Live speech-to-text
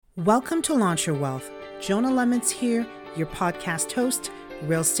Welcome to Launch Your Wealth. Jonah Lemons here, your podcast host,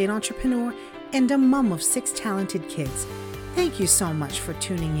 real estate entrepreneur, and a mom of 6 talented kids. Thank you so much for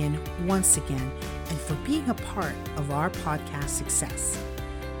tuning in once again and for being a part of our podcast success.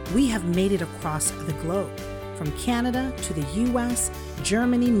 We have made it across the globe, from Canada to the US,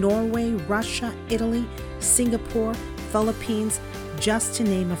 Germany, Norway, Russia, Italy, Singapore, Philippines, just to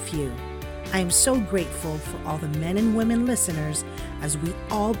name a few. I am so grateful for all the men and women listeners as we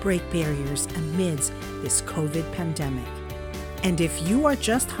all break barriers amidst this COVID pandemic. And if you are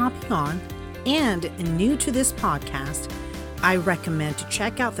just hopping on and new to this podcast, I recommend to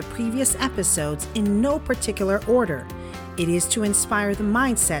check out the previous episodes in no particular order. It is to inspire the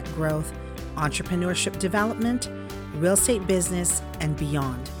mindset growth, entrepreneurship development, real estate business, and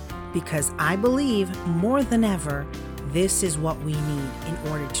beyond. Because I believe more than ever, this is what we need in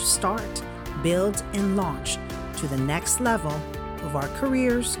order to start, build, and launch to the next level of our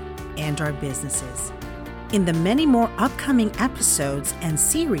careers and our businesses. In the many more upcoming episodes and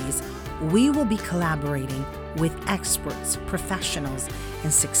series, we will be collaborating with experts, professionals,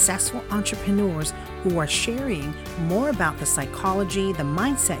 and successful entrepreneurs who are sharing more about the psychology, the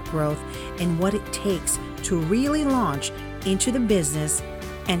mindset growth, and what it takes to really launch into the business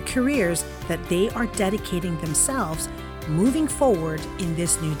and careers that they are dedicating themselves moving forward in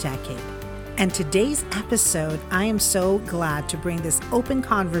this new decade. And today's episode, I am so glad to bring this open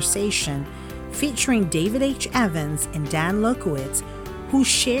conversation featuring David H. Evans and Dan Lukowitz, who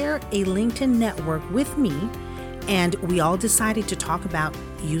share a LinkedIn network with me, and we all decided to talk about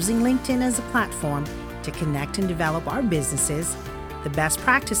using LinkedIn as a platform to connect and develop our businesses, the best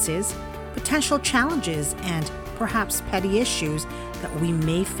practices, potential challenges, and perhaps petty issues that we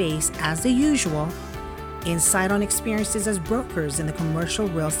may face as the usual, insight on experiences as brokers in the commercial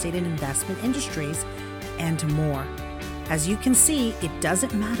real estate and investment industries, and more. As you can see, it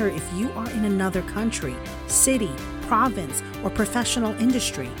doesn't matter if you are in another country, city, province, or professional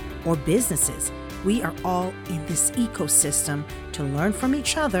industry, or businesses. We are all in this ecosystem to learn from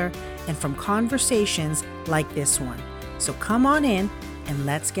each other and from conversations like this one. So come on in and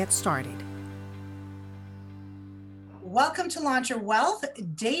let's get started. Welcome to Launch Your Wealth.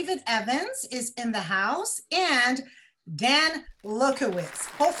 David Evans is in the house and Dan Lukowitz.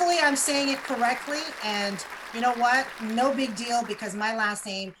 Hopefully I'm saying it correctly. And you know what? No big deal because my last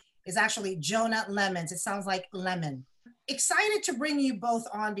name is actually Jonah Lemons. It sounds like lemon. Excited to bring you both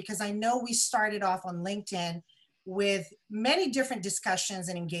on because I know we started off on LinkedIn with many different discussions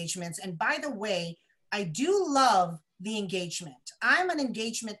and engagements. And by the way, I do love the engagement. I'm an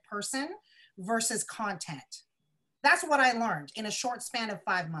engagement person versus content. That's what I learned in a short span of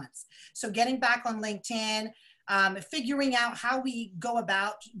 5 months. So getting back on LinkedIn, figuring out how we go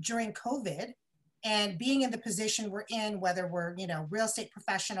about during COVID and being in the position we're in, whether we're, real estate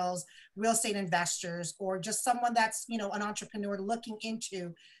professionals, real estate investors, or just someone that's, an entrepreneur looking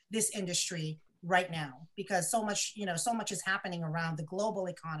into this industry right now, because so much is happening around the global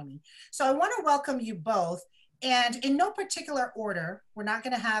economy. So I want to welcome you both. And in no particular order, we're not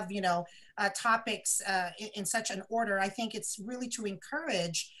going to have, topics in such an order. I think it's really to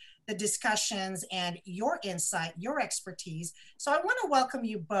encourage the discussions and your insight, your expertise. So I want to welcome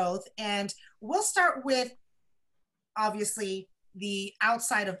you both. And we'll start with, obviously, the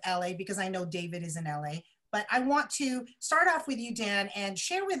outside of LA, because I know David is in LA. But I want to start off with you, Dan, and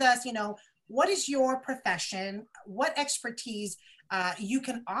share with us, what is your profession, what expertise you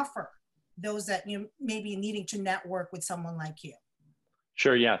can offer those that you may be needing to network with someone like you.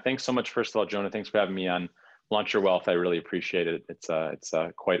 Sure. Yeah. Thanks so much. First of all, Jonah, thanks for having me on Launch Your Wealth. I really appreciate it. It's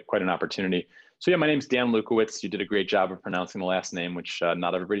quite an opportunity. So yeah, my name's Dan Lukowitz. You did a great job of pronouncing the last name, which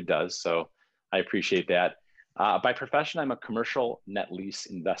not everybody does. So I appreciate that. By profession, I'm a commercial net lease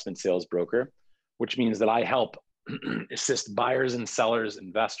investment sales broker, which means that I help assist buyers and sellers,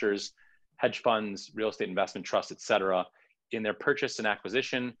 investors, hedge funds, real estate investment trusts, et cetera, in their purchase and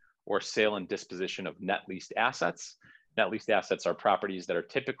acquisition or sale and disposition of net leased assets. Net leased assets are properties that are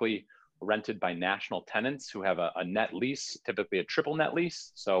typically rented by national tenants who have a net lease, typically a triple net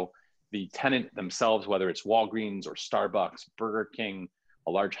lease. So the tenant themselves, whether it's Walgreens or Starbucks, Burger King,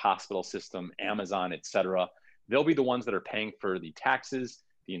 a large hospital system, Amazon, et cetera, they'll be the ones that are paying for the taxes,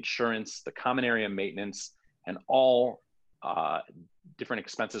 the insurance, the common area maintenance, and all different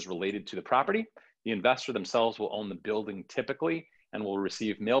expenses related to the property. The investor themselves will own the building typically and will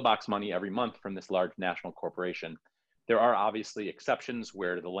receive mailbox money every month from this large national corporation. There are obviously exceptions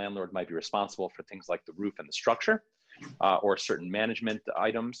where the landlord might be responsible for things like the roof and the structure, or certain management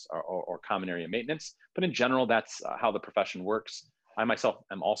items or common area maintenance. But in general, that's how the profession works. I myself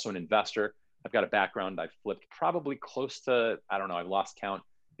am also an investor. I've got a background. I've flipped probably close to, I don't know, I've lost count,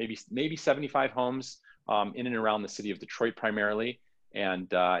 maybe 75 homes in and around the city of Detroit primarily,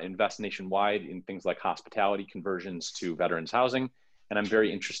 and invest nationwide in things like hospitality conversions to veterans housing. And I'm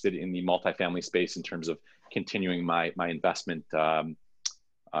very interested in the multifamily space in terms of continuing my investment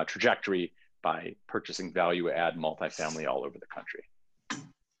trajectory by purchasing value add multifamily all over the country.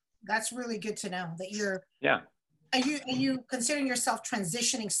 That's really good to know that you're, yeah. Are you considering yourself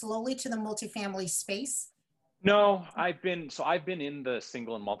transitioning slowly to the multifamily space? No, I've been in the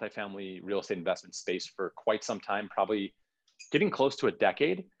single and multifamily real estate investment space for quite some time, probably getting close to a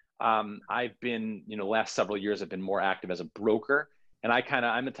decade. I've been, the last several years, I've been more active as a broker, and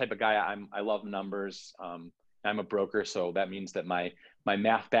I'm the type of guy, I love numbers. I'm a broker, so that means that my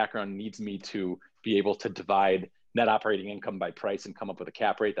math background needs me to be able to divide net operating income by price and come up with a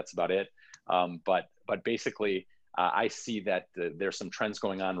cap rate. That's about it. But basically, I see that there's some trends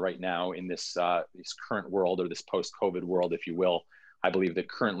going on right now in this current world, or this post-COVID world, if you will. I believe that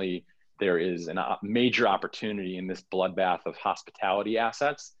currently there is a major opportunity in this bloodbath of hospitality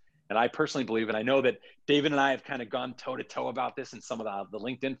assets. And I personally believe, and I know that David and I have kind of gone toe-to-toe about this in some of the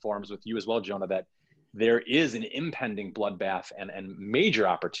LinkedIn forums with you as well, Jonah, that there is an impending bloodbath and major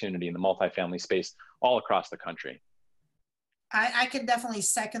opportunity in the multifamily space all across the country. I can definitely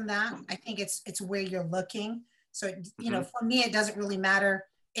second that. I think it's where you're looking. So, for me, it doesn't really matter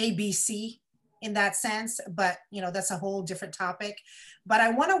ABC in that sense, but, that's a whole different topic. But I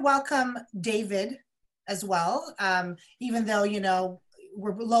want to welcome David as well. Even though,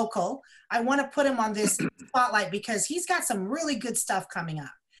 we're local, I want to put him on this spotlight because he's got some really good stuff coming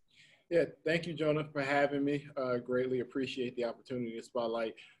up. Yeah, thank you, Jonah, for having me. Greatly appreciate the opportunity to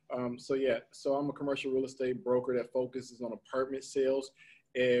spotlight. So I'm a commercial real estate broker that focuses on apartment sales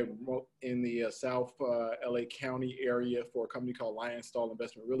in the South LA County area for a company called Lionsstall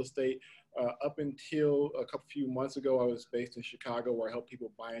Investment Real Estate. Up until few months ago, I was based in Chicago, where I help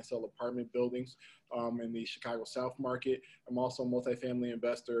people buy and sell apartment buildings in the Chicago South market. I'm also a multifamily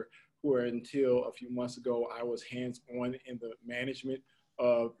investor, where until a few months ago, I was hands-on in the management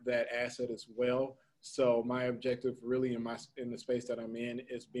of that asset as well. So my objective really in the space that I'm in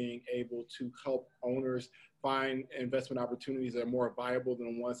is being able to help owners find investment opportunities that are more viable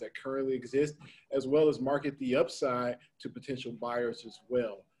than the ones that currently exist, as well as market the upside to potential buyers as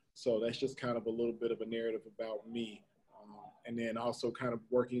well. So that's just kind of a little bit of a narrative about me. And then also kind of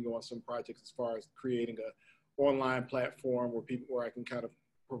working on some projects as far as creating a online platform where I can kind of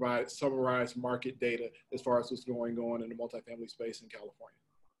provide summarized market data as far as what's going on in the multifamily space in California.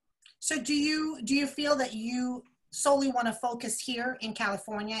 So do you feel that you solely want to focus here in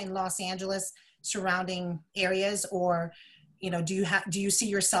California, in Los Angeles, surrounding areas, or do you see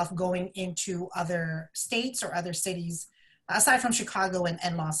yourself going into other states or other cities aside from Chicago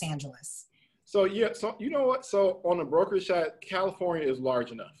and Los Angeles? So you know what? So on the brokerage side, California is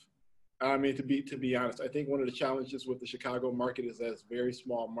large enough. I mean, to be honest, I think one of the challenges with the Chicago market is that it's a very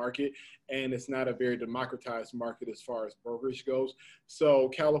small market, and it's not a very democratized market as far as brokerage goes. So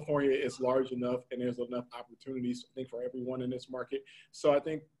California is large enough, and there's enough opportunities, I think, for everyone in this market. So I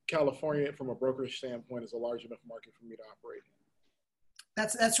think California, from a brokerage standpoint, is a large enough market for me to operate in.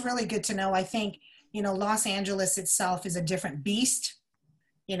 That's really good to know. I think, Los Angeles itself is a different beast,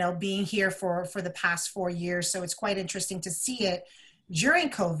 being here for the past 4 years. So it's quite interesting to see it during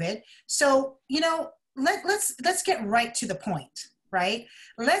COVID. So, let's get right to the point, right?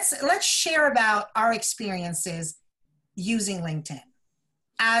 Let's share about our experiences using LinkedIn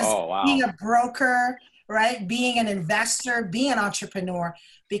as being a broker, right? Being an investor, being an entrepreneur,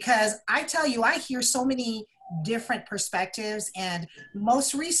 because I tell you, I hear so many different perspectives. And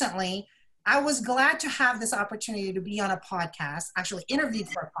most recently, I was glad to have this opportunity to be on a podcast, actually interviewed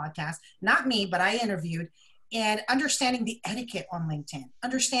for a podcast, not me, but I interviewed, and understanding the etiquette on LinkedIn,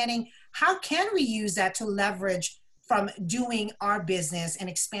 understanding how can we use that to leverage from doing our business and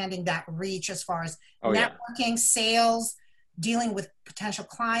expanding that reach as far as networking, sales, dealing with potential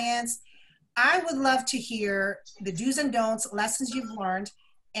clients. I would love to hear the do's and don'ts, lessons you've learned,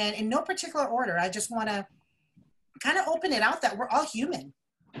 and in no particular order. I just want to kind of open it out that we're all human.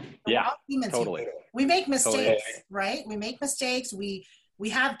 We're all humans totally. Here. We make mistakes, right? We make mistakes. We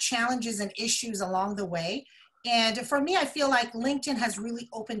have challenges and issues along the way. And for me, I feel like LinkedIn has really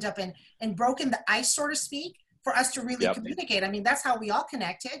opened up and broken the ice, so to speak, for us to really communicate. I mean, that's how we all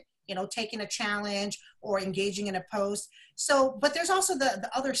connected, taking a challenge or engaging in a post. So, but there's also the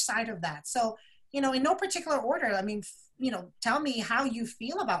other side of that. So, in no particular order, I mean, tell me how you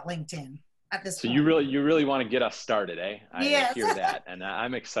feel about LinkedIn at this point. So you really want to get us started, eh? I hear that. And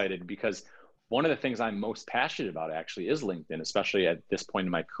I'm excited because one of the things I'm most passionate about actually is LinkedIn, especially at this point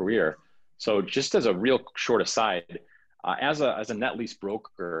in my career. So just as a real short aside, As a net lease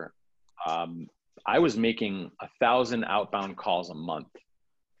broker, I was making 1,000 outbound calls a month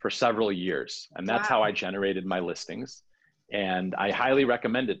for several years. And that's how I generated my listings. And I highly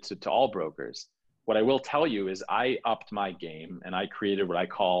recommend it to all brokers. What I will tell you is I upped my game and I created what I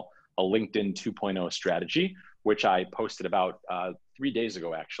call a LinkedIn 2.0 strategy, which I posted about 3 days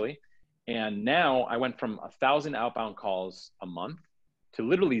ago, actually. And now I went from 1,000 outbound calls a month to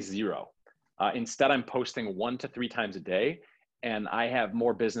literally 0. Instead, I'm posting 1 to 3 times a day, and I have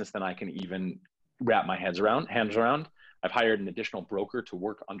more business than I can even wrap my hands around. I've hired an additional broker to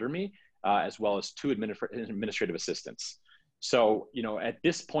work under me, as well as 2 administrative assistants. So, at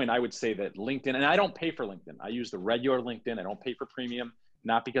this point, I would say that LinkedIn, and I don't pay for LinkedIn. I use the regular LinkedIn. I don't pay for premium,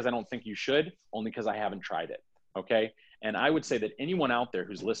 not because I don't think you should, only because I haven't tried it. Okay. And I would say that anyone out there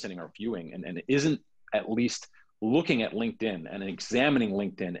who's listening or viewing and isn't at least looking at LinkedIn and examining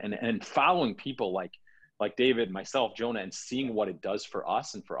LinkedIn and following people like David, myself, Jonah, and seeing what it does for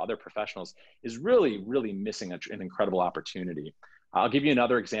us and for other professionals is really, really missing an incredible opportunity. I'll give you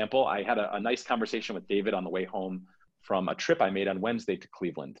another example. I had a nice conversation with David on the way home from a trip I made on Wednesday to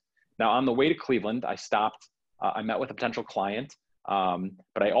Cleveland. Now, on the way to Cleveland, I stopped, I met with a potential client,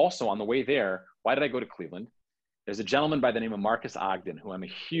 but I also, on the way there, why did I go to Cleveland? There's a gentleman by the name of Marcus Ogden, who I'm a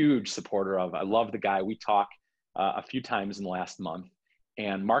huge supporter of. I love the guy. We talk a few times in the last month.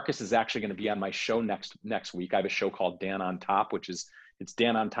 And Marcus is actually going to be on my show next week. I have a show called Dan on Top, it's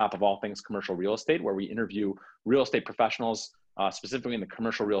Dan on Top of all things commercial real estate, where we interview real estate professionals, specifically in the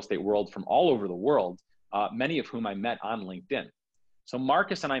commercial real estate world from all over the world, many of whom I met on LinkedIn. So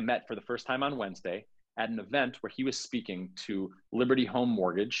Marcus and I met for the first time on Wednesday at an event where he was speaking to Liberty Home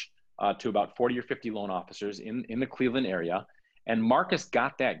Mortgage, to about 40 or 50 loan officers in the Cleveland area. And Marcus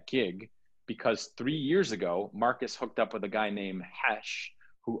got that gig because 3 years ago, Marcus hooked up with a guy named Hesh,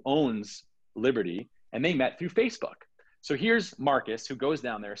 who owns Liberty, and they met through Facebook. So here's Marcus, who goes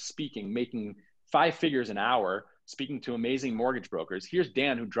down there speaking, making 5 figures an hour, speaking to amazing mortgage brokers. Here's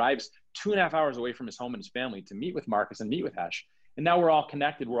Dan, who drives 2.5 hours away from his home and his family to meet with Marcus and meet with Hesh. And now we're all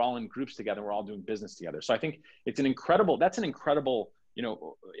connected. We're all in groups together. We're all doing business together. So I think that's an incredible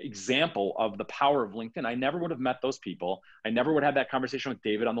example of the power of LinkedIn. I never would have met those people. I never would have had that conversation with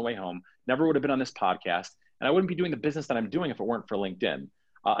David on the way home, never would have been on this podcast. And I wouldn't be doing the business that I'm doing if it weren't for LinkedIn.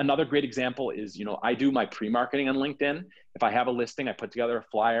 Another great example is, I do my pre-marketing on LinkedIn. If I have a listing, I put together a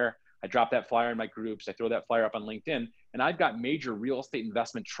flyer, I drop that flyer in my groups, I throw that flyer up on LinkedIn, and I've got major real estate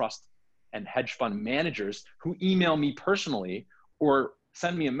investment trust and hedge fund managers who email me personally or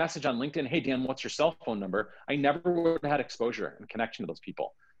send me a message on LinkedIn. Hey, Dan, what's your cell phone number? I never would have had exposure and connection to those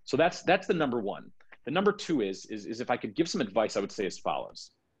people. So that's the number one. The number two is if I could give some advice, I would say as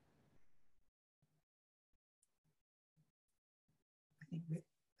follows.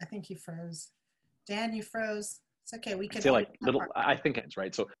 I think you froze. Dan, you froze. It's okay. We can. I think it's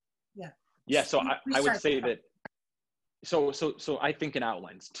right. So yeah. So I would say that. So I think in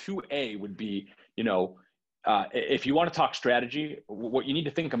outlines. 2A would be, if you want to talk strategy, what you need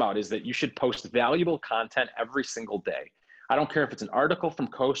to think about is that you should post valuable content every single day. I don't care if it's an article from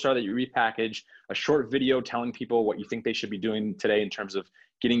CoStar that you repackage, a short video telling people what you think they should be doing today in terms of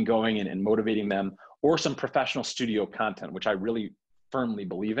getting going and motivating them, or some professional studio content, which I really firmly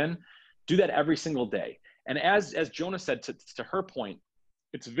believe in. Do that every single day. And as Jonah said, to her point,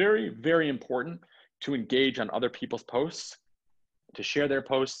 it's very, very important to engage on other people's posts, to share their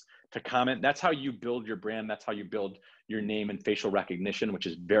posts, to comment. That's how you build your brand. That's how you build your name and facial recognition, which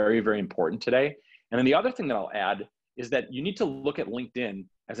is very, very important today. And then the other thing that I'll add is that you need to look at LinkedIn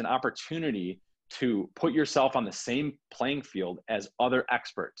as an opportunity to put yourself on the same playing field as other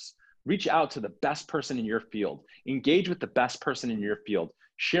experts. Reach out to the best person in your field. Engage with the best person in your field.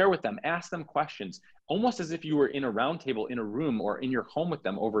 Share with them. Ask them questions, almost as if you were in a round table in a room or in your home with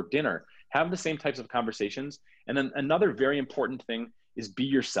them over dinner. Have the same types of conversations. And then another very important thing is be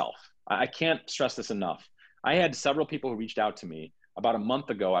yourself. I can't stress this enough. I had several people who reached out to me. About a month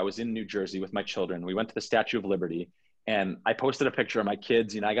ago, I was in New Jersey with my children. We went to the Statue of Liberty, and I posted a picture of my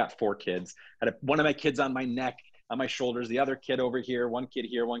kids. I got 4 kids. I had one of my kids on my neck, on my shoulders, the other kid over here, one kid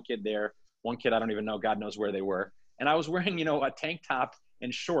there, one kid I don't even know, God knows where they were. And I was wearing, a tank top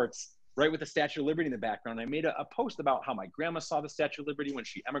and shorts, right, with the Statue of Liberty in the background. I made a post about how my grandma saw the Statue of Liberty when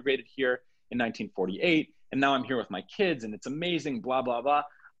she emigrated here in 1948. And now I'm here with my kids, and it's amazing, blah, blah, blah.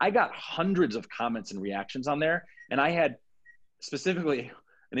 I got hundreds of comments and reactions on there. And I had specifically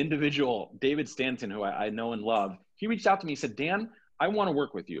an individual, David Stanton, who I know and love. He reached out to me. He said, Dan, I want to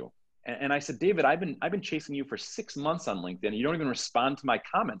work with you. And I said, David, I've been chasing you for 6 months on LinkedIn. You don't even respond to my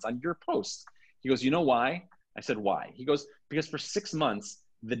comments on your posts. He goes, you know why? I said, why? He goes, because for 6 months,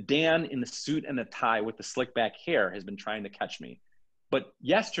 the Dan in the suit and the tie with the slick back hair has been trying to catch me. But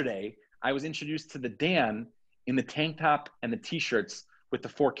yesterday, I was introduced to the Dan in the tank top and the t-shirts with the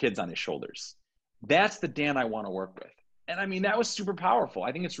 4 kids on his shoulders. That's the Dan I want to work with. And I mean, that was super powerful.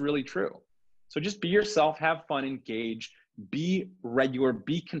 I think it's really true. So just be yourself, have fun, engage, be regular,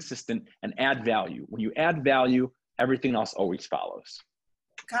 be consistent, and add value. When you add value, everything else always follows.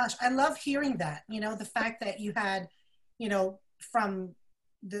 Gosh, I love hearing that. You know, the fact that you had, you know, from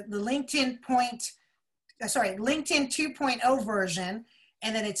the LinkedIn LinkedIn 2.0 version,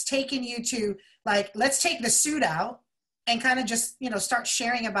 and then it's taken you to like, let's take the suit out and kind of just, you know, start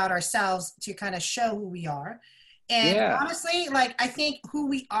sharing about ourselves to kind of show who we are. And honestly, like, I think who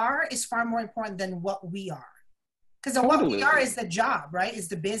we are is far more important than what we are. Because what we are is the job, right? Is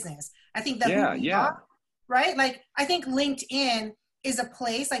the business. I think that who we are, right? Like, I think LinkedIn is a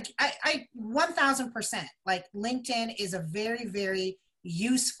place, like, I 1000%, like, LinkedIn is a very, very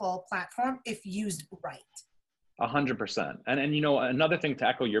useful platform if used right. 100%. And you know, another thing to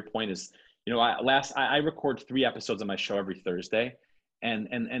echo your point is, you know, I record 3 episodes of my show every Thursday, and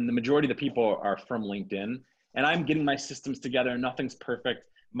the majority of the people are from LinkedIn, and I'm getting my systems together. Nothing's perfect.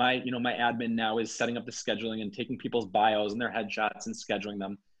 My admin now is setting up the scheduling and taking people's bios and their headshots and scheduling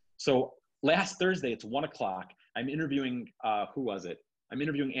them. So last Thursday, it's 1:00. I'm interviewing, who was it? I'm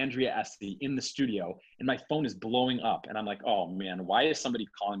interviewing Andrea Esty in the studio, and my phone is blowing up. And I'm like, oh man, why is somebody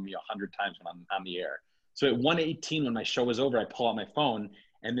calling me 100 times when I'm on the air? So at 1:18, when my show was over, I pull out my phone,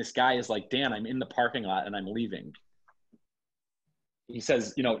 and this guy is like, Dan, I'm in the parking lot and I'm leaving. He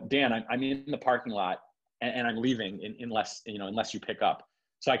says, you know, Dan, I'm in the parking lot and I'm leaving unless you pick up.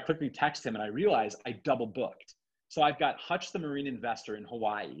 So I quickly text him, and I realize I double booked. So I've got Hutch, the marine investor in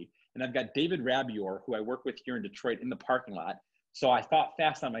Hawaii, and I've got David Rabior, who I work with here in Detroit, in the parking lot. So I thought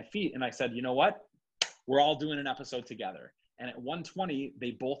fast on my feet, and I said, you know what? We're all doing an episode together. And at 1:20,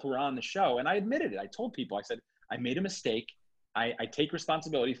 they both were on the show. And I admitted it. I told people, I said, I made a mistake. I take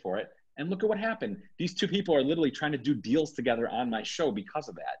responsibility for it. And look at what happened. These 2 people are literally trying to do deals together on my show because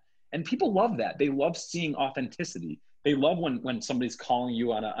of that. And people love that. They love seeing authenticity. They love when somebody's calling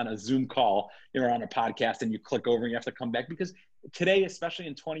you on a Zoom call or on a podcast, and you click over and you have to come back, because today, especially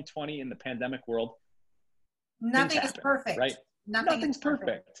in 2020 in the pandemic world, nothing is perfect, right? Nothing's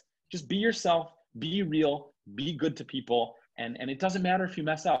perfect. Just be yourself, be real, be good to people. And it doesn't matter if you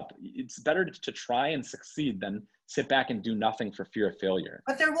mess up. It's better to try and succeed than sit back and do nothing for fear of failure.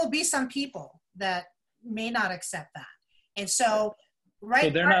 But there will be some people that may not accept that. And so, right. So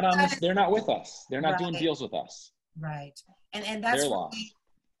they're not on this, they're not with us. They're not doing deals with us. Right. And that's lost.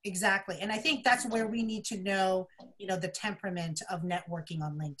 Exactly. And I think that's where we need to know, you know, the temperament of networking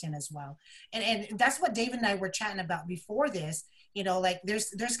on LinkedIn as well. And that's what David and I were chatting about before this, you know, like there's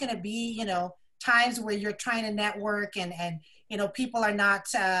going to be, you know, times where you're trying to network and you know, people are not,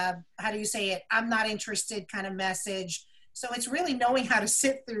 how do you say it? I'm not interested kind of message. So it's really knowing how to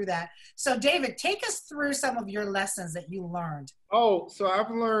sit through that. So David, take us through some of your lessons that you learned. Oh, so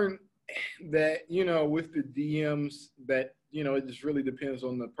I've learned that, you know, with the DMs that, you know, it just really depends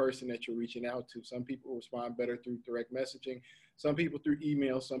on the person that you're reaching out to. Some people respond better through direct messaging, some people through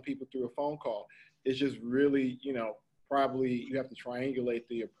email, some people through a phone call. It's just really, you know, probably you have to triangulate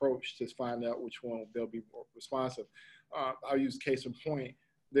the approach to find out which one they'll be more responsive. I'll use case in point.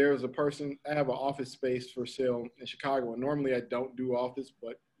 There's a person, I have an office space for sale in Chicago, and normally I don't do office,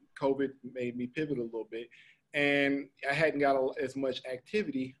 but COVID made me pivot a little bit, and I hadn't got as much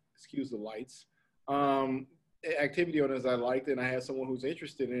activity, excuse the lights, activity on it as I liked, and I had someone who's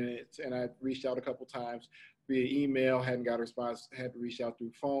interested in it, and I reached out a couple times via email, hadn't got a response, had to reach out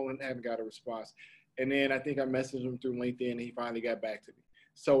through phone, hadn't got a response. And then I think I messaged him through LinkedIn, and he finally got back to me.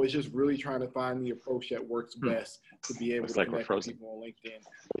 So it's just really trying to find the approach that works best to be able to connect with people on LinkedIn.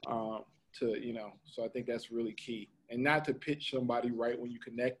 So I think that's really key. And not to pitch somebody right when you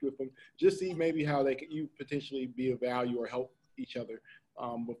connect with them, just see maybe how you potentially be of value or help each other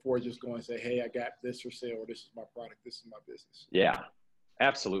before just going and say, hey, I got this for sale, or this is my product, this is my business. Yeah,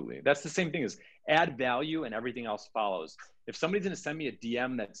 absolutely. That's the same thing as add value and everything else follows. If somebody's going to send me a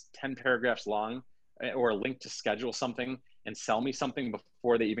DM that's 10 paragraphs long, or a link to schedule something and sell me something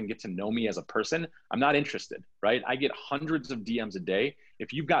before they even get to know me as a person, I'm not interested, right? I get hundreds of DMs a day.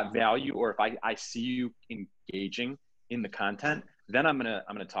 If you've got value, or if I see you engaging in the content, then I'm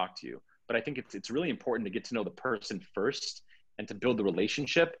gonna talk to you. But I think it's really important to get to know the person first and to build the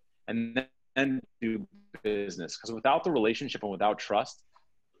relationship and then do business. Because without the relationship and without trust,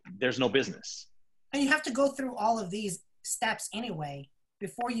 there's no business. And you have to go through all of these steps anyway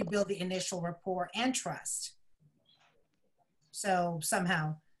before you build the initial rapport and trust. So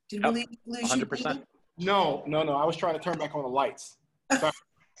somehow, did we lose 100%. you? No. I was trying to turn back on the lights.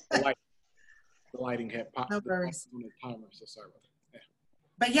 The lighting had popped No worries. on the timer, so sorry about that. Yeah.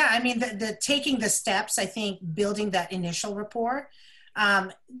 But yeah, I mean, the taking the steps, I think building that initial rapport.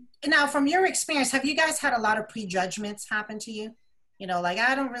 Now, from your experience, have you guys had a lot of prejudgments happen to you? You know, like,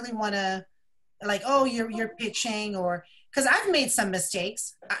 I don't really want to, like, oh, you're pitching, or because I've made some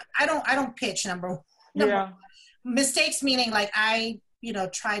mistakes. I don't pitch number Yeah. mistakes, meaning like I,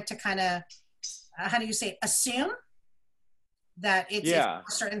 tried to kind of, how do you say, assume that it's a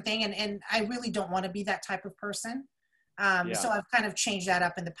certain thing. And I really don't want to be that type of person. So I've kind of changed that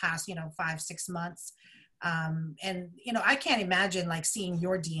up in the past, 5-6 months. And I can't imagine like seeing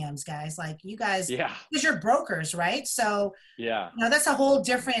your DMs, guys, like you guys, because you're brokers, right? So, that's a whole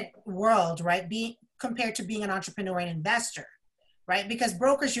different world, right? Compared to being an entrepreneur and investor, right? Because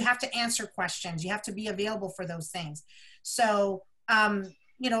brokers, you have to answer questions. You have to be available for those things. So,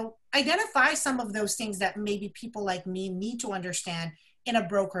 identify some of those things that maybe people like me need to understand in a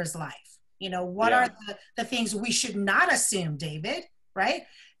broker's life. What are the things we should not assume, David, right?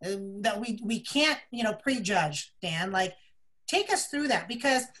 That we can't, prejudge, Dan. Like, take us through that,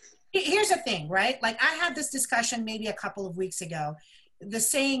 because here's the thing, right? Like, I had this discussion maybe a couple of weeks ago. The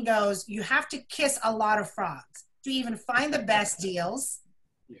saying goes, you have to kiss a lot of frogs to even find the best deals,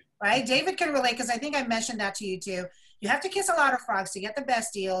 right? David can relate, because I think I mentioned that to you too. You have to kiss a lot of frogs to get the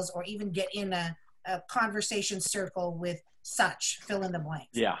best deals, or even get in a conversation circle with such, fill in the blanks.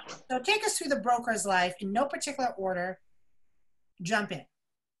 Yeah. So take us through the broker's life in no particular order. Jump in.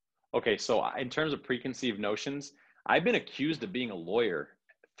 Okay, so in terms of preconceived notions, I've been accused of being a lawyer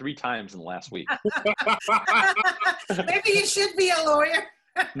 3 times in the last week. Maybe you should be a lawyer.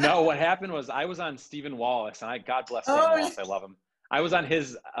 No, what happened was I was on Stephen Wallace, and God bless Stephen Wallace, I love him. I was on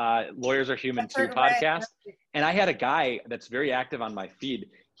his Lawyers Are Human Too podcast, and I had a guy that's very active on my feed.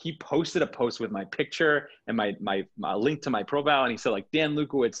 He posted a post with my picture and my link to my profile, and he said, like, Dan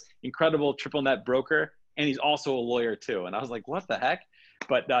Lukowitz, incredible triple net broker, and he's also a lawyer too. And I was like, what the heck?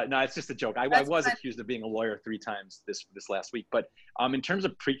 But no, it's just a joke. I was accused of being a lawyer 3 times this last week. But in terms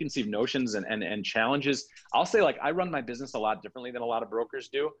of preconceived notions and challenges, I'll say, like, I run my business a lot differently than a lot of brokers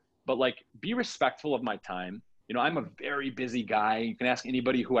do. But, like, be respectful of my time. I'm a very busy guy. You can ask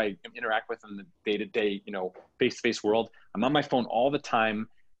anybody who I interact with in the day-to-day, face-to-face world. I'm on my phone all the time,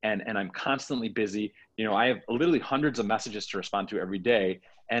 and I'm constantly busy. I have literally hundreds of messages to respond to every day.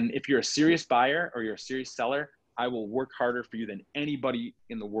 And if you're a serious buyer or you're a serious seller, I will work harder for you than anybody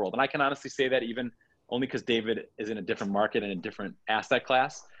in the world. And I can honestly say that, even only because David is in a different market and a different asset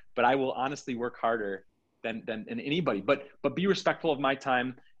class, but I will honestly work harder than anybody. But be respectful of my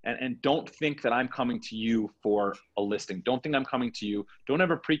time, and don't think that I'm coming to you for a listing. Don't think I'm coming to you. Don't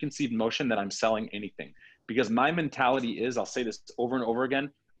have a preconceived notion that I'm selling anything, because my mentality is, I'll say this over and over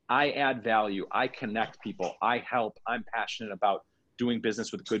again, I add value. I connect people. I help. I'm passionate about doing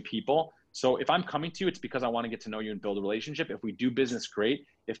business with good people. So if I'm coming to you, it's because I want to get to know you and build a relationship. If we do business, great.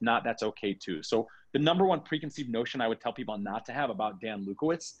 If not, that's okay too. So the number one preconceived notion I would tell people not to have about Dan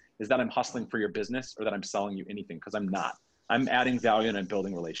Lukowitz is that I'm hustling for your business or that I'm selling you anything, because I'm not. I'm adding value and I'm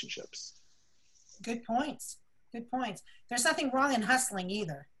building relationships. Good points. Good points. There's nothing wrong in hustling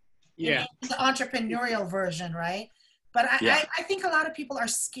either. Yeah. The entrepreneurial version, right? But I think a lot of people are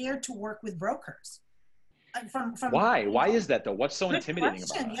scared to work with brokers. Why? Why is that though? What's so intimidating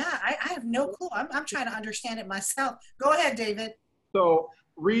about it? Yeah, I have no clue. I'm trying to understand it myself. Go ahead, David. So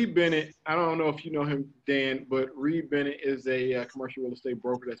Reed Bennett, I don't know if you know him, Dan, but Reed Bennett is a commercial real estate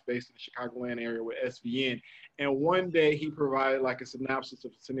broker that's based in the Chicagoland area with SVN. And one day he provided like a synopsis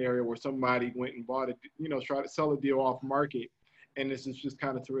of a scenario where somebody went and bought it, tried to sell a deal off market. And this is just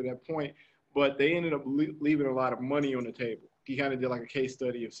kind of through that point. But they ended up leaving a lot of money on the table. He kind of did like a case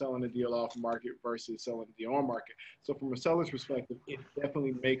study of selling the deal off market versus selling the deal on market. So from a seller's perspective, it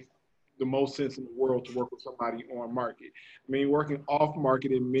definitely makes the most sense in the world to work with somebody on market. I mean, working off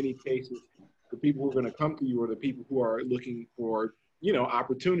market in many cases, the people who are going to come to you are the people who are looking for,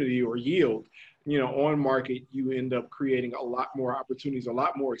 opportunity or yield. On market, you end up creating a lot more opportunities, a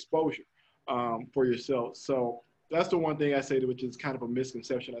lot more exposure for yourself. So that's the one thing I say, which is kind of a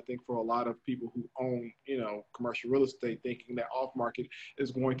misconception, I think, for a lot of people who own, commercial real estate, thinking that off market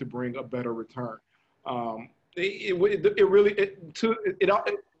is going to bring a better return. Unless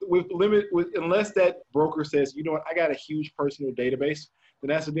that broker says, I got a huge personal database, then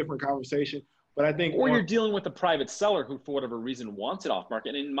that's a different conversation. But I think, or you're dealing with a private seller who, for whatever reason, wants it off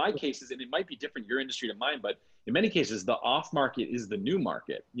market. And in my cases, and it might be different your industry to mine, but in many cases, the off market is the new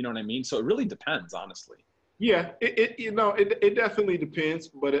market. You know what I mean? So it really depends, honestly. Yeah, it definitely depends,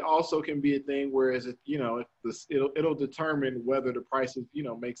 but it also can be a thing whereas it'll determine whether the prices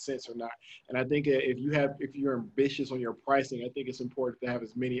make sense or not. And I think if you're ambitious on your pricing, I think it's important to have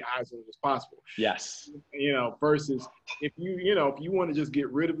as many eyes on it as possible. Yes. Versus if you want to just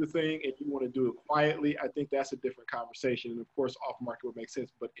get rid of the thing and you want to do it quietly, I think that's a different conversation. And of course, off market would make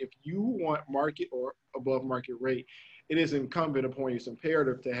sense. But if you want market or above market rate, it is incumbent upon you, it's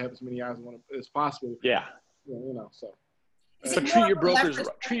imperative to have as many eyes on it as possible. Yeah. So. But treat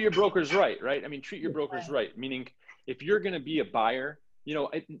your brokers right? I mean, treat your brokers right. Meaning, if you're going to be a buyer,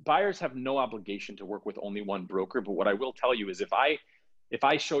 buyers have no obligation to work with only one broker. But what I will tell you is, if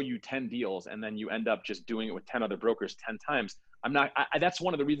I show you 10 deals and then you end up just doing it with 10 other brokers 10 times, that's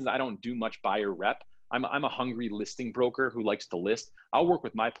one of the reasons I don't do much buyer rep. I'm a hungry listing broker who likes to list. I'll work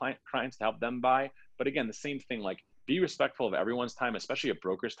with my clients to help them buy. But again, the same thing, like, be respectful of everyone's time, especially a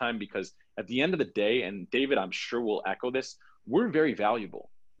broker's time, because at the end of the day, and David, I'm sure will echo this, we're very valuable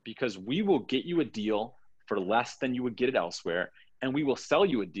because we will get you a deal for less than you would get it elsewhere. And we will sell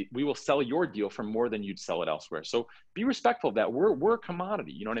you we will sell your deal for more than you'd sell it elsewhere. So be respectful of that. We're a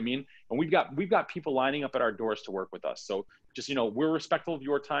commodity, you know what I mean? And we've got people lining up at our doors to work with us. So just, we're respectful of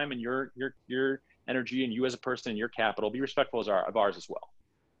your time and your energy, and you as a person and your capital. Be respectful of ours as well.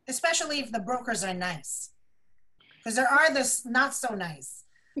 Especially if the brokers are nice. Because there are this not so nice.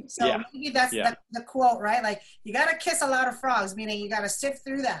 So yeah. Maybe that's the quote, right? Like, you got to kiss a lot of frogs, meaning you got to sift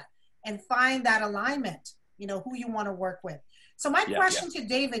through that and find that alignment, who you want to work with. So my question to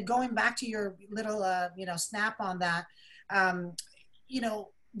David, going back to your little, snap on that,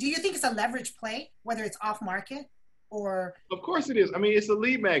 do you think it's a leverage play, whether it's off market or? Of course it is. I mean, it's a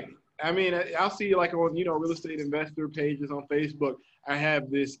lead magnet. I mean, I'll see like on, real estate investor pages on Facebook, I have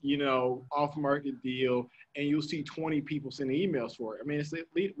this, off market deal, and you'll see 20 people sending emails for it. I mean, it's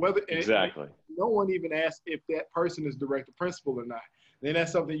exactly. No one even asks if that person is direct principal or not. Then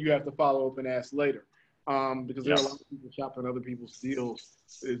that's something you have to follow up and ask later. Because there are a lot of people shopping other people's deals,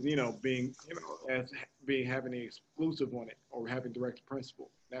 having the exclusive on it or having direct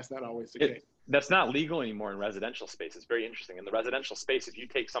principal. That's not always the case. That's not legal anymore in residential space. It's very interesting. In the residential space, if you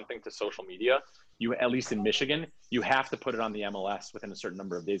take something to social media, at least in Michigan, you have to put it on the MLS within a certain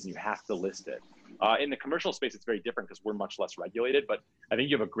number of days, and you have to list it. In the commercial space, it's very different because we're much less regulated. But I think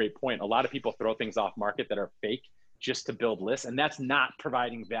you have a great point. A lot of people throw things off market that are fake just to build lists, and that's not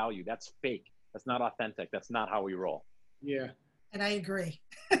providing value. That's fake. That's not authentic. That's not how we roll. Yeah. And I agree.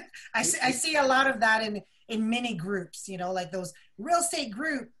 I see a lot of that in many groups, like those real estate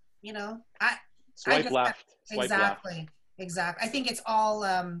group, Swipe left. Exactly. I think it's all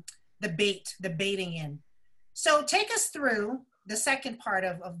the baiting in. So take us through the second part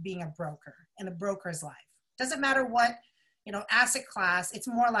of being a broker in a broker's life. Doesn't matter what, asset class. It's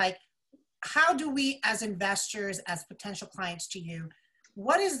more like, how do we as investors, as potential clients to you,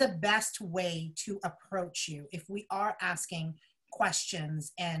 what is the best way to approach you if we are asking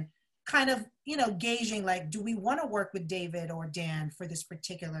questions and kind of, gauging, like, do we want to work with David or Dan for this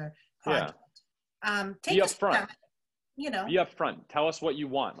particular project? Be upfront. Be upfront. Tell us what you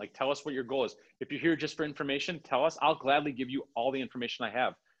want. Like, tell us what your goal is. If you're here just for information, tell us. I'll gladly give you all the information I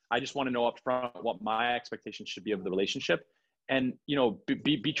have. I just want to know upfront what my expectations should be of the relationship. And,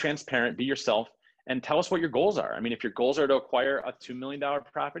 be transparent, be yourself, and tell us what your goals are. I mean, if your goals are to acquire a $2 million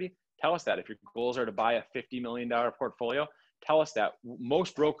property, tell us that. If your goals are to buy a $50 million portfolio, tell us that.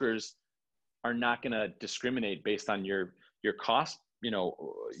 Most brokers are not going to discriminate based on your cost, your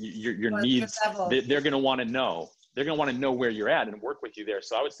needs. They're going to want to know. They're going to want to know where you're at and work with you there.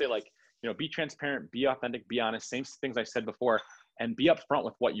 So I would say, like, be transparent, be authentic, be honest, same things I said before, and be upfront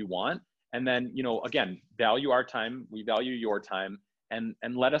with what you want. And then, again, value our time. We value your time, and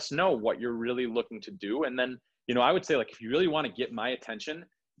let us know what you're really looking to do. And then, I would say, like, if you really want to get my attention,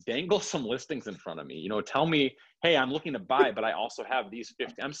 dangle some listings in front of me. Tell me, hey, I'm looking to buy, but I also have these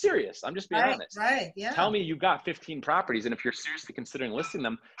 15. I'm serious. I'm just being honest. Right. Yeah. Tell me you got 15 properties, and if you're seriously considering listing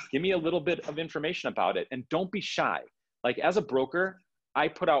them, give me a little bit of information about it, and don't be shy. Like, as a broker, I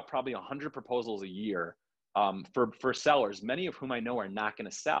put out probably 100 proposals a year for sellers, many of whom I know are not going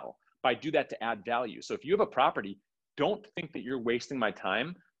to sell. But I do that to add value. So if you have a property, don't think that you're wasting my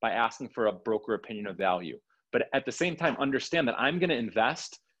time by asking for a broker opinion of value. But at the same time, understand that I'm going to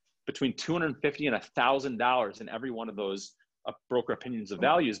invest between $250 and $1,000 in every one of those broker opinions of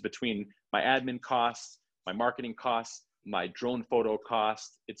values, between my admin costs, my marketing costs, my drone photo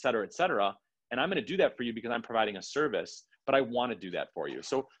costs, et cetera, et cetera. And I'm going to do that for you because I'm providing a service, but I want to do that for you.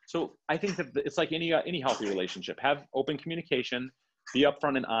 So I think that it's like any healthy relationship. Have open communication, be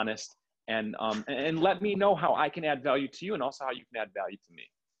upfront and honest, and let me know how I can add value to you, and also how you can add value to me.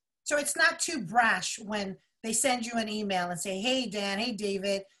 So it's not too brash when they send you an email and say, hey, Dan, hey,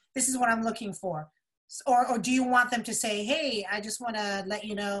 David, this is what I'm looking for? Or do you want them to say, hey, I just want to let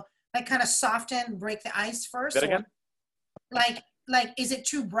you know, like kind of soften, break the ice first? That again? Like, is it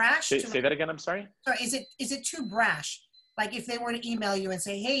too brash? Say that again, I'm sorry? Sorry, is it too brash? Like if they were to email you and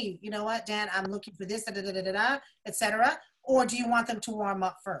say, hey, you know what, Dan, I'm looking for this, et cetera. Or do you want them to warm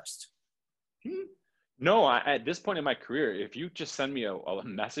up first? No, at this point in my career, if you just send me a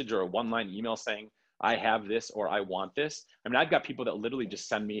message or a one-line email saying, I have this or I want this. I mean, I've got people that literally just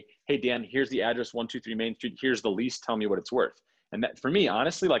send me, hey, Dan, here's the address, 123 Main Street. Here's the lease. Tell me what it's worth. And that, for me,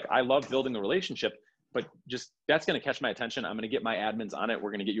 honestly, like I love building a relationship, but just that's going to catch my attention. I'm going to get my admins on it.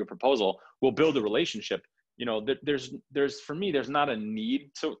 We're going to get you a proposal. We'll build a relationship. You know, for me, there's not a need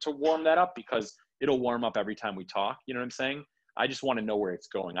to warm that up because it'll warm up every time we talk. You know what I'm saying? I just want to know where it's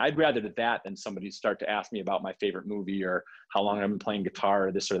going. I'd rather do that than somebody start to ask me about my favorite movie or how long I've been playing guitar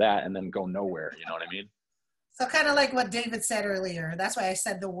or this or that and then go nowhere. You know what I mean? So kind of like what David said earlier. That's why I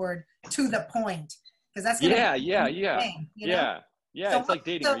said the word to the point. Because that's Yeah. So, it's like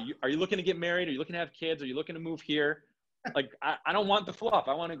dating. Are you looking to get married? Are you looking to have kids? Are you looking to move here? Like, I don't want the fluff.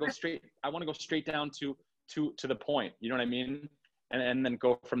 I want to go straight down to the point. You know what I mean? And then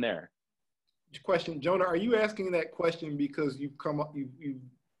go from there. Question, Jonah, are you asking that question because you've got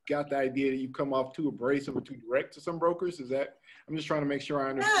the idea that you come off too abrasive or too direct to some brokers? Is that, I'm just trying to make sure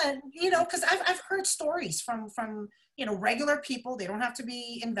I understand. Yeah, you know, because I've heard stories from you know, regular people. They don't have to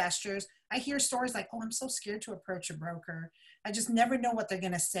be investors. I hear stories like, oh, I'm so scared to approach a broker. I just never know what they're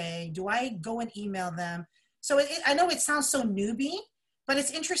going to say. Do I go and email them? So I know it sounds so newbie, but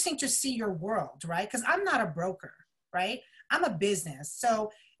it's interesting to see your world, right? Because I'm not a broker, right? I'm a business. So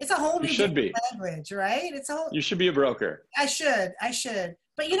it's a whole new language, right? You should be a broker. I should.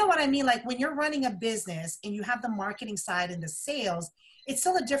 But you know what I mean? Like when you're running a business and you have the marketing side and the sales, it's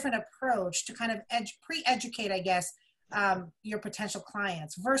still a different approach to kind of pre-educate, I guess, your potential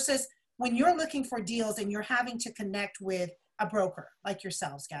clients versus when you're looking for deals and you're having to connect with a broker like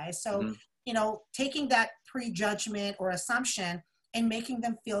yourselves, guys. So, you know, taking that prejudgment or assumption and making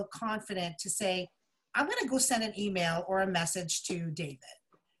them feel confident to say, I'm going to go send an email or a message to David.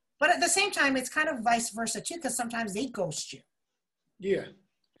 But at the same time, it's kind of vice versa too, because sometimes they ghost you. Yeah.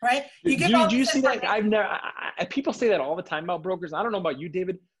 Right? Do you see that? People say that all the time about brokers. I don't know about you,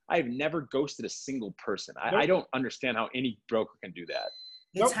 David. I've never ghosted a single person. I don't understand how any broker can do that.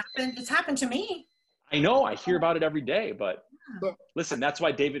 It's happened to me. I know. I hear about it every day, but listen, that's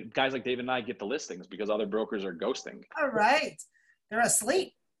why guys like David and I get the listings because other brokers are ghosting. All right. They're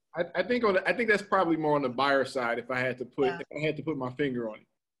asleep. I think that's probably more on the buyer side if I had to put my finger on it.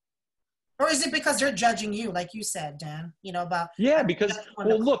 Or is it because they're judging you, like you said, Dan? You know about because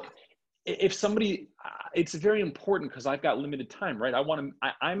look, if somebody, it's very important because I've got limited time, right? I'm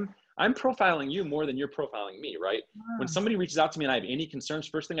profiling you more than you're profiling me, right? When somebody reaches out to me and I have any concerns,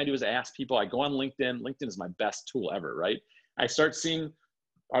 first thing I do is ask people. I go on LinkedIn. LinkedIn is my best tool ever, right? I start seeing,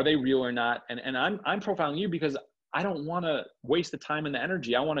 are they real or not? And I'm profiling you because I don't want to waste the time and the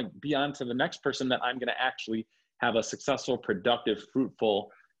energy. I want to be on to the next person that I'm going to actually have a successful, productive, fruitful,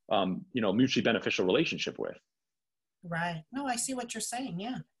 mutually beneficial relationship with. Right. No, I see what you're saying.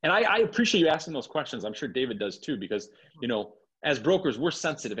 Yeah. And I appreciate you asking those questions. I'm sure David does too, because, you know, as brokers, we're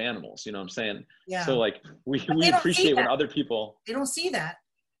sensitive animals, you know what I'm saying? Yeah. So like we appreciate when other people. They don't see that.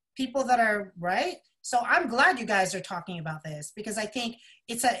 People that are right. So I'm glad you guys are talking about this because I think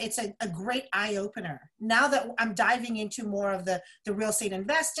it's a great eye opener. Now that I'm diving into more of the real estate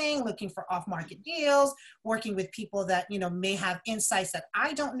investing, looking for off-market deals, working with people that, you know, may have insights that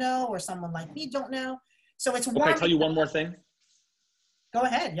I don't know or someone like me don't know. So it's Can I tell you one more thing? Go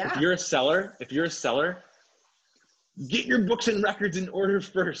ahead. Yeah. If you're a seller, get your books and records in order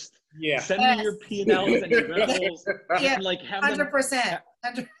first. Yeah. Send me your P&Ls and your rentals. Yeah. And like have 100%.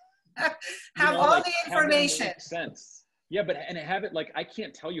 Have all the information. Make sense. Yeah, and have it like I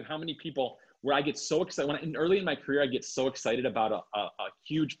can't tell you how many people where I get so excited early in my career I get so excited about a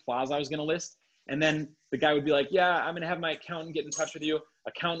huge plaza I was going to list, and then the guy would be like, "Yeah, I'm going to have my accountant get in touch with you."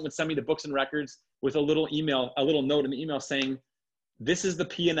 Accountant would send me the books and records with a little note in the email saying, "This is the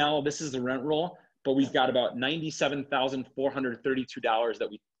P&L, this is the rent roll, but we've got about $97,432 that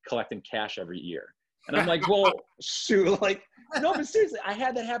we collect in cash every year." And I'm like, well, shoot, like, no, but seriously, I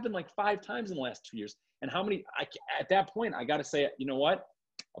had that happen like 5 times in the last 2 years. And at that point, I got to say, you know what?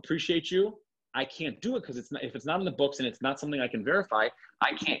 Appreciate you. I can't do it because if it's not in the books and it's not something I can verify,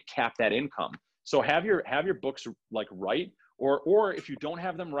 I can't cap that income. So have your books like right, or if you don't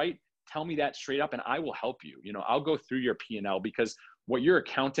have them right, tell me that straight up and I will help you. You know, I'll go through your P&L because what your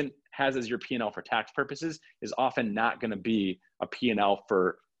accountant has as your P&L for tax purposes is often not going to be a P&L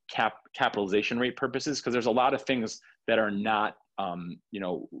for capitalization rate purposes, because there's a lot of things that are not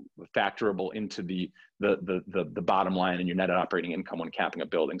factorable into the bottom line and your net operating income when capping a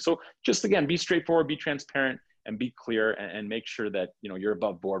building. So just again, be straightforward, be transparent, and be clear, and make sure that you're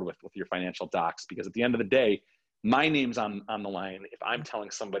above board with your financial docs, because at the end of the day, my name's on the line if I'm telling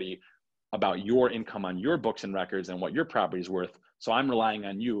somebody about your income on your books and records and what your property is worth. So I'm relying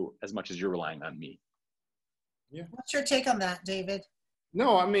on you as much as you're relying on me. Yeah. What's your take on that, David?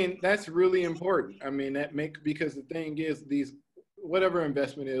 No, I mean, that's really important. I mean, because the thing is, whatever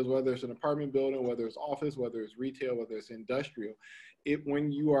investment is, whether it's an apartment building, whether it's office, whether it's retail, whether it's industrial,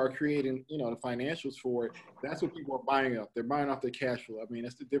 when you are creating, the financials for it, that's what people are buying up. They're buying off their cash flow. I mean,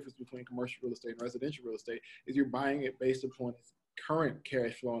 that's the difference between commercial real estate and residential real estate, is you're buying it based upon its current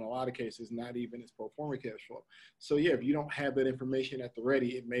cash flow in a lot of cases, not even its pro forma cash flow. So yeah, if you don't have that information at the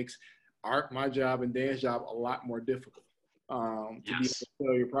ready, it makes my job and Dan's job a lot more difficult to be able to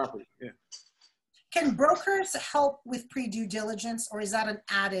sell your property. Yeah. Can brokers help with pre-due diligence, or is that an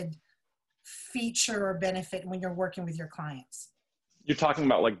added feature or benefit when you're working with your clients? You're talking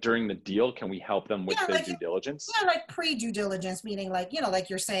about like during the deal, can we help them with the due diligence? Yeah, like pre-due diligence, meaning like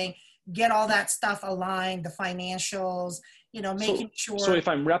you're saying, get all that stuff aligned, the financials, making sure. So if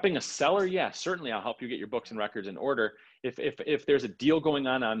I'm repping a seller, yeah, certainly I'll help you get your books and records in order. If there's a deal going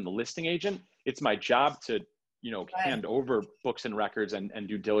on the listing agent, it's my job to, hand over books and records and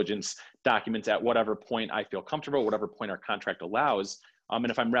due diligence documents at whatever point I feel comfortable, whatever point our contract allows. And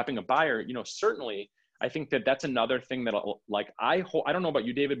if I'm repping a buyer, certainly I think that's another thing that I don't know about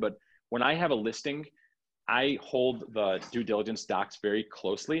you, David, but when I have a listing, I hold the due diligence docs very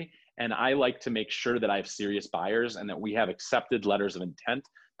closely. And I like to make sure that I have serious buyers and that we have accepted letters of intent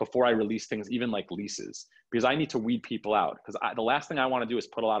before I release things, even like leases, because I need to weed people out. Because the last thing I want to do is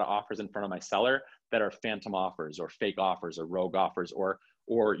put a lot of offers in front of my seller that are phantom offers or fake offers or rogue offers or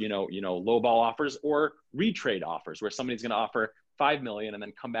lowball offers or retrade offers where somebody's going to offer $5 million and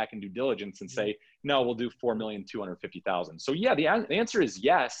then come back and do diligence and say, no, we'll do $4,250,000. So yeah, the answer is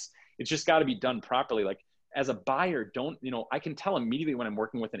yes. It's just got to be done properly. Like as a buyer, I can tell immediately when I'm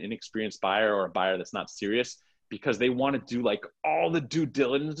working with an inexperienced buyer or a buyer that's not serious, because they want to do like all the due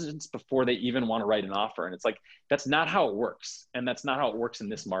diligence before they even want to write an offer. And it's like, that's not how it works. And that's not how it works in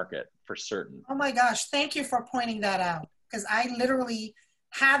this market for certain. Oh my gosh. Thank you for pointing that out. Because I literally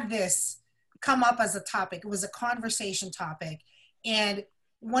had this come up as a topic. It was a conversation topic. And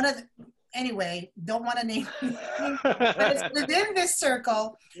anyway, don't want to name, but it's within this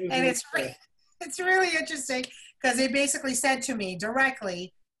circle. And it's really interesting because they basically said to me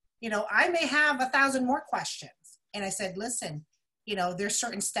directly, I may have 1,000 more questions. And I said, listen, there's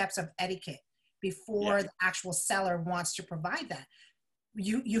certain steps of etiquette before the actual seller wants to provide that.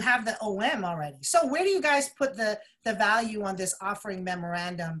 You have the OM already. So where do you guys put the value on this offering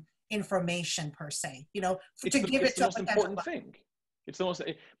memorandum information per se? It's the most important thing. It's the most,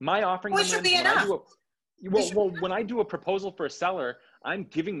 my offering memorandum. It should be enough. When I do a proposal for a seller, I'm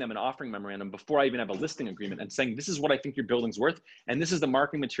giving them an offering memorandum before I even have a listing agreement and saying, this is what I think your building's worth. And this is the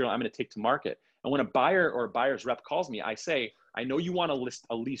marketing material I'm going to take to market. And when a buyer or a buyer's rep calls me, I say, I know you want to list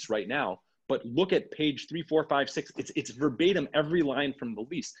a lease right now, but look at page 3, 4, 5, 6. It's verbatim, every line from the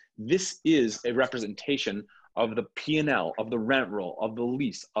lease. This is a representation of the P&L, of the rent roll, of the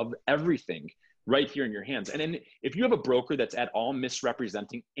lease, of everything right here in your hands. And then if you have a broker that's at all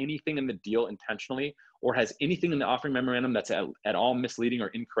misrepresenting anything in the deal intentionally, or has anything in the offering memorandum that's at all misleading or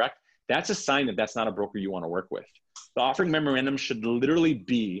incorrect, that's a sign that that's not a broker you want to work with. The offering memorandum should literally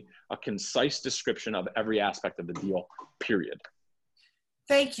be a concise description of every aspect of the deal, period.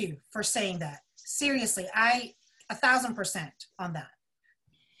 Thank you for saying that. Seriously, 1,000% on that.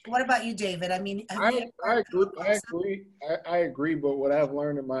 What about you, David? I mean, I agree. But what I've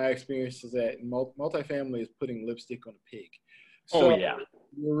learned in my experience is that multifamily is putting lipstick on a pig. So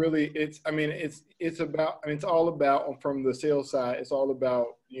you're really, it's all about, from the sales side, it's all about,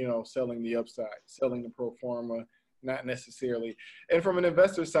 selling the upside, selling the pro forma, not necessarily. And from an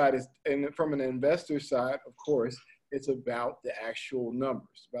investor side, of course, it's about the actual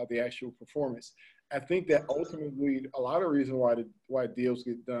numbers, about the actual performance. I think that ultimately a lot of reason why deals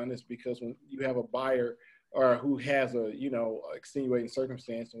get done is because when you have a buyer or who has a, extenuating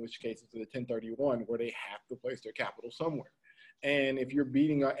circumstance, in which case it's a 1031, where they have to place their capital somewhere. And if you're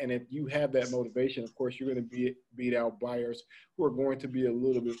and if you have that motivation, of course, you're going to beat out buyers who are going to be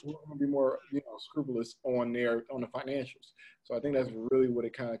more, scrupulous on the financials. So I think that's really what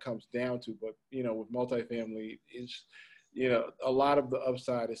it kind of comes down to. But, with multifamily, it's, a lot of the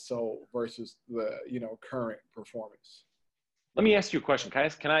upside is sold versus the, current performance. Let me ask you a question.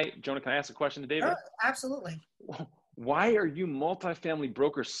 Jonah, can I ask a question to David? Sure, absolutely. why are you multifamily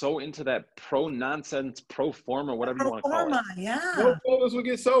brokers so into that pro nonsense, pro forma, whatever you want to call it? Yeah. No buildings would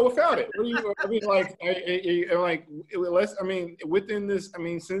get sold without it. What do you, I mean, within this, I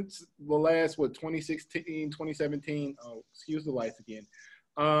mean, since the last, 2016, 2017, oh, excuse the lights again.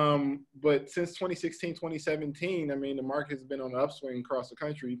 But since 2016, 2017, I mean, the market has been on the upswing across the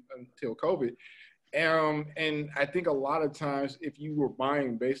country until COVID. And I think a lot of times if you were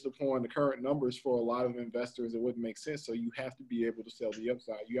buying based upon the current numbers for a lot of investors, it wouldn't make sense. So you have to be able to sell the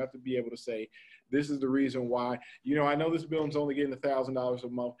upside. You have to be able to say, this is the reason why, I know this building's only getting $1,000 a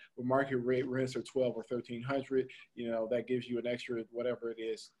month, but market rate rents are $1,200 or $1,300. That gives you an extra, whatever it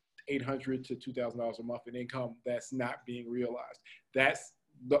is, $800 to $2,000 a month in income that's not being realized. That's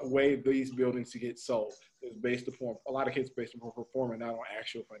the way these buildings get sold, is based upon, a lot of cases based upon performance, not on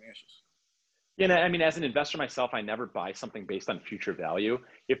actual financials. Yeah, I mean, as an investor myself, I never buy something based on future value.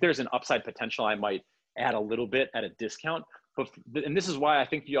 If there's an upside potential, I might add a little bit at a discount. And this is why I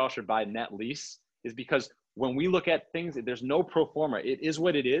think you all should buy net lease, is because when we look at things, there's no pro forma. It is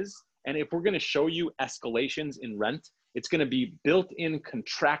what it is. And if we're going to show you escalations in rent, it's going to be built-in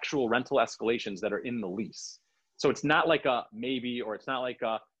contractual rental escalations that are in the lease. So it's not like a maybe, or it's not like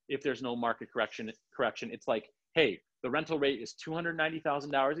a if there's no market correction. It's like, hey, the rental rate is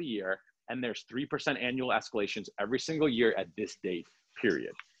 $290,000 a year, and there's 3% annual escalations every single year at this date,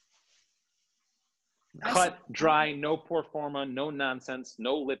 period. Cut, dry, no pro forma, no nonsense,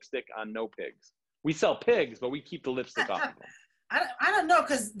 no lipstick on no pigs. We sell pigs, but we keep the lipstick off of them. I don't know,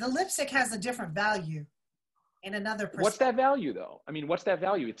 because the lipstick has a different value in another perspective. What's that value, though? I mean, what's that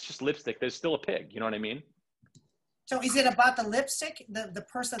value? It's just lipstick. There's still a pig. You know what I mean? So is it about the lipstick, the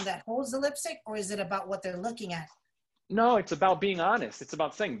person that holds the lipstick, or is it about what they're looking at? No, it's about being honest. It's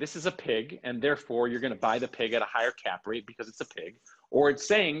about saying this is a pig, and therefore you're going to buy the pig at a higher cap rate because it's a pig. Or it's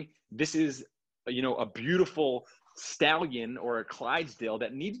saying this is, a beautiful stallion or a Clydesdale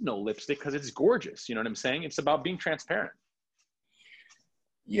that needs no lipstick because it's gorgeous. You know what I'm saying? It's about being transparent.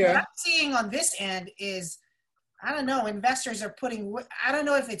 Yeah. What I'm seeing on this end is, I don't know, investors are putting, I don't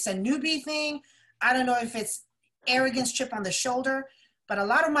know if it's a newbie thing. I don't know if it's arrogance, chip on the shoulder. But a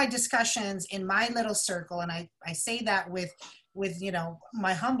lot of my discussions in my little circle, and I say that with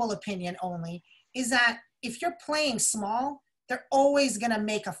my humble opinion only, is that if you're playing small, they're always going to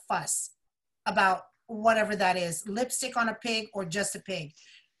make a fuss about whatever that is, lipstick on a pig or just a pig.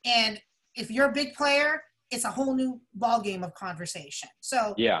 And if you're a big player, it's a whole new ballgame of conversation.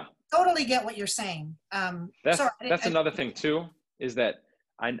 So yeah, totally get what you're saying. That's another thing too, is that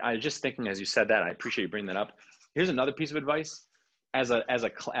I just thinking as you said that, I appreciate you bringing that up. Here's another piece of advice. As an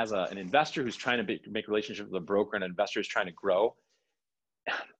investor who's trying to make a relationship with a broker and an investor who's trying to grow,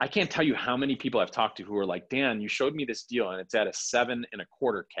 I can't tell you how many people I've talked to who are like, Dan, you showed me this deal and it's at a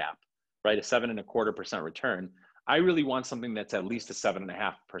 7.25 cap, right? A 7.25% return. I really want something that's at least a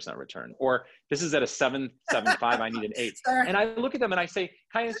 7.5% return. Or this is at a 7.75, I need an 8. And I look at them and I say,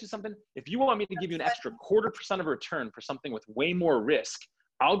 can I ask you something? If you want me to give you an extra 0.25% of a return for something with way more risk,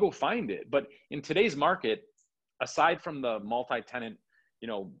 I'll go find it. But in today's market, aside from the multi-tenant,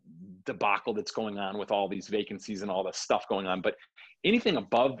 debacle that's going on with all these vacancies and all this stuff going on, but anything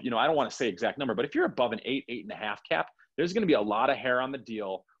above, I don't want to say exact number, but if you're above an 8.5 cap, there's going to be a lot of hair on the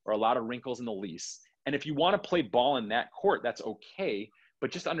deal or a lot of wrinkles in the lease. And if you want to play ball in that court, that's okay.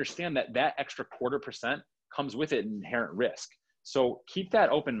 But just understand that that extra 0.25% comes with it inherent risk. So keep that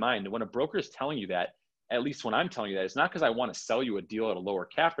open mind. When a broker is telling you that, at least when I'm telling you that, it's not because I want to sell you a deal at a lower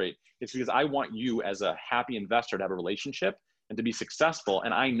cap rate. It's because I want you as a happy investor to have a relationship and to be successful.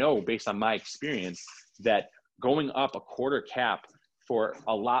 And I know based on my experience that going up a 0.25 cap for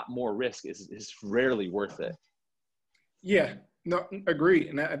a lot more risk is rarely worth it. Yeah, no, agree.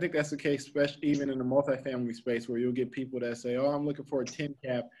 And I think that's the case, especially even in the multifamily space, where you'll get people that say, oh, I'm looking for a 10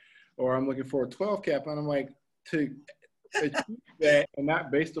 cap or I'm looking for a 12 cap. And I'm like, to achieve that and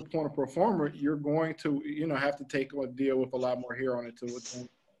not based upon a pro forma, you're going to, have to take a deal with a lot more hair on it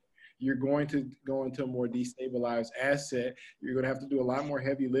you're going to go into a more destabilized asset. You're going to have to do a lot more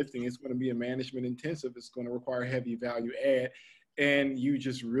heavy lifting. It's going to be a management intensive. It's going to require heavy value add. And you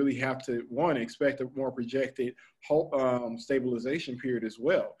just really have to, one, expect a more projected stabilization period as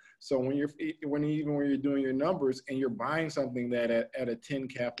well. So when you're doing your numbers and you're buying something that at a 10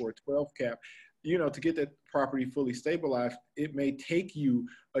 cap or a 12 cap, to get that property fully stabilized, it may take you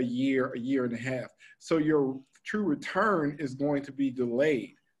a year and a half. So your true return is going to be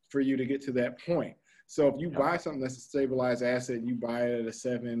delayed for you to get to that point. So if you buy something that's a stabilized asset and you buy it at a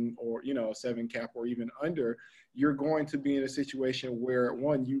 7 or, a 7 cap or even under, you're going to be in a situation where,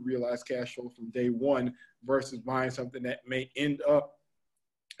 one, you realize cash flow from day one versus buying something that may end up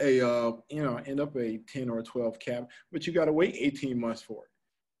end up a 10 or a 12 cap, but you got to wait 18 months for it.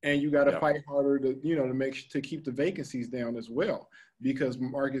 And you got to fight harder to keep the vacancies down as well, because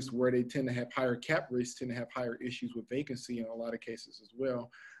markets where they tend to have higher cap rates tend to have higher issues with vacancy in a lot of cases as well.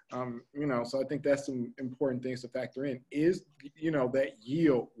 So I think that's some important things to factor in. Is, that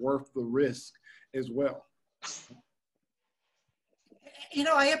yield worth the risk as well?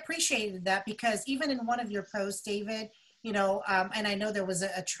 I appreciated that, because even in one of your posts, David, and I know there was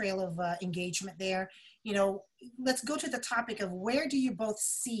a trail of engagement there. Let's go to the topic of where do you both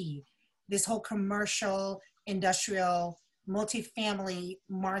see this whole commercial, industrial, multifamily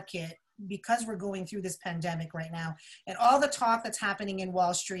market, because we're going through this pandemic right now, and all the talk that's happening in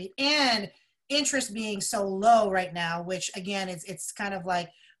Wall Street, and interest being so low right now, which again, it's kind of like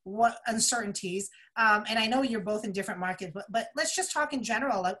what uncertainties. And I know you're both in different markets, but let's just talk in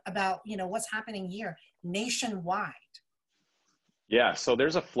general about, what's happening here nationwide. Yeah, so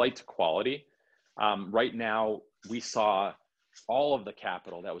there's a flight to quality. Right now, we saw all of the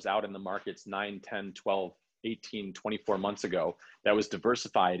capital that was out in the markets 9, 10, 12, 18, 24 months ago that was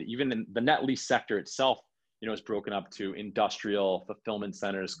diversified. Even in the net lease sector itself, is broken up to industrial, fulfillment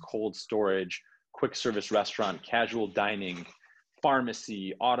centers, cold storage, quick service restaurant, casual dining,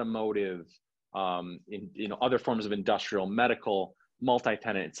 pharmacy, automotive, other forms of industrial, medical,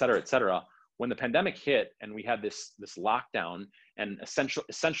 multi-tenant, et cetera, et cetera. When the pandemic hit and we had this lockdown and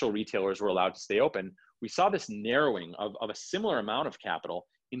essential retailers were allowed to stay open, we saw this narrowing of a similar amount of capital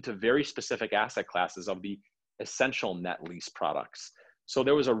into very specific asset classes of the essential net lease products. So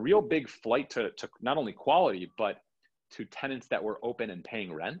there was a real big flight to not only quality, but to tenants that were open and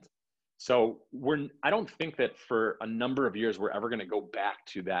paying rent. So I don't think that for a number of years, we're ever going to go back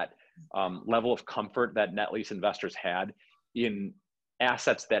to that level of comfort that net lease investors had in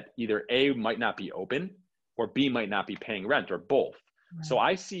assets that either A, might not be open, or B, might not be paying rent, or both. Right. So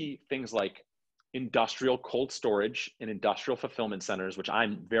I see things like industrial cold storage and industrial fulfillment centers, which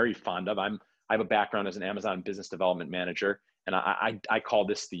I'm very fond of. I have a background as an Amazon business development manager, and I call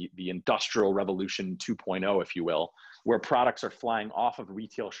this the industrial revolution 2.0, if you will, where products are flying off of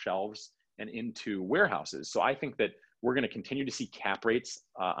retail shelves and into warehouses. So I think that we're going to continue to see cap rates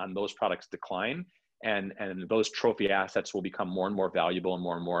on those products decline, and those trophy assets will become more and more valuable and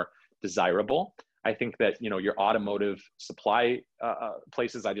more desirable. I think that, your automotive supply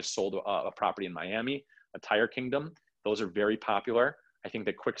places, I just sold a property in Miami, a Tire Kingdom. Those are very popular. I think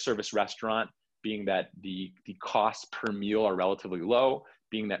that quick service restaurant, being that the costs per meal are relatively low,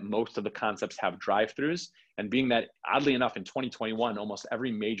 being that most of the concepts have drive-throughs, and being that, oddly enough, in 2021, almost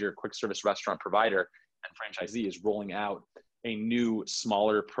every major quick service restaurant provider and franchisee is rolling out a new,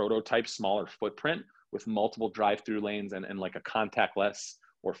 smaller prototype, smaller footprint with multiple drive-through lanes and like a contactless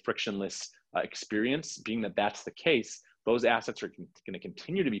or frictionless experience. Being that that's the case, those assets are going to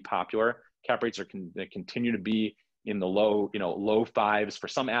continue to be popular. Cap rates are going to continue to be in the low fives. For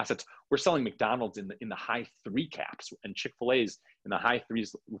some assets, we're selling McDonald's in the high 3 caps, and Chick-fil-A's in the high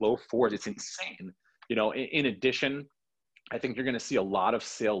 3s, low 4s. It's insane. In addition, I think you're going to see a lot of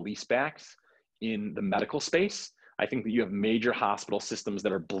sale leasebacks in the medical space. I think that you have major hospital systems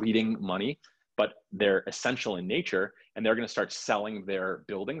that are bleeding money, but they're essential in nature, and they're going to start selling their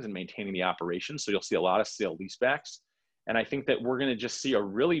buildings and maintaining the operation. So you'll see a lot of sale leasebacks. And I think that we're going to just see a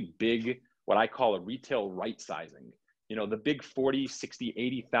really big, what I call a retail right sizing. The big 40, 60,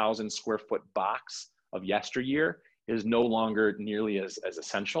 80,000 square foot box of yesteryear is no longer nearly as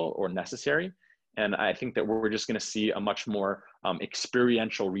essential or necessary. And I think that we're just going to see a much more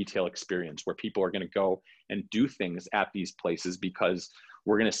experiential retail experience, where people are going to go and do things at these places, because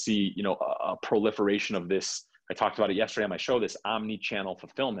we're going to see, a proliferation of this. I talked about it yesterday on my show, this omni-channel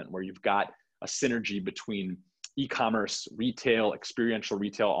fulfillment, where you've got a synergy between e-commerce, retail, experiential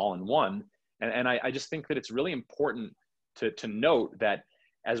retail, all in one. And I just think that it's really important to note that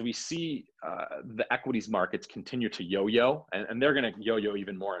as we see the equities markets continue to yo-yo, and they're going to yo-yo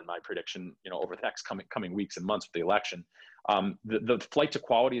even more, in my prediction, over the next coming weeks and months with the election, the flight to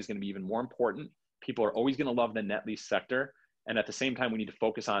quality is going to be even more important. People are always going to love the net lease sector. And at the same time, we need to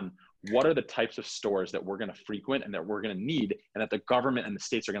focus on what are the types of stores that we're going to frequent and that we're going to need, and that the government and the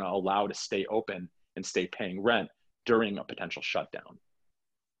states are going to allow to stay open and stay paying rent during a potential shutdown.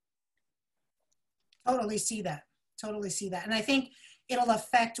 Totally see that. And I think it'll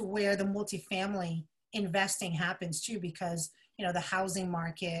affect where the multifamily investing happens too, because, the housing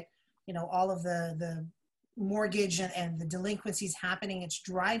market, all of the mortgage and the delinquencies happening, it's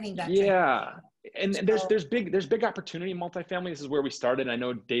driving that. Yeah. And there's big opportunity in multifamily. This is where we started. I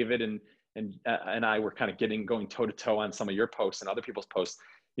know David and I were kind of going toe to toe on some of your posts and other people's posts,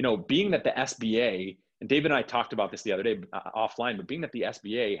 being that the SBA and David and I talked about this the other day offline, but being that the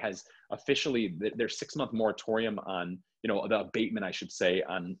SBA has officially their 6-month moratorium on, the abatement, I should say,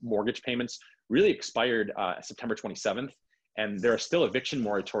 on mortgage payments really expired September 27th. And there are still eviction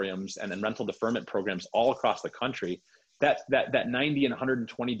moratoriums and rental deferment programs all across the country. That 90 and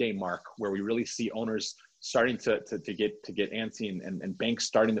 120 day mark where we really see owners starting to get antsy and banks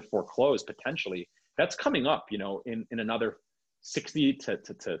starting to foreclose potentially, that's coming up, in another 60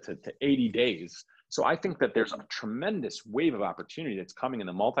 to 80 days. So I think that there's a tremendous wave of opportunity that's coming in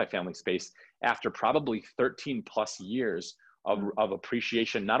the multifamily space after probably 13 plus years of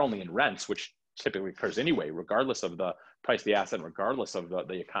appreciation, not only in rents, which typically occurs anyway, regardless of the price of the asset, regardless of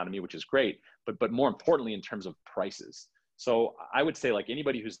the economy, which is great, but more importantly in terms of prices. So I would say, like,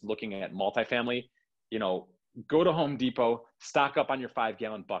 anybody who's looking at multifamily, go to Home Depot, stock up on your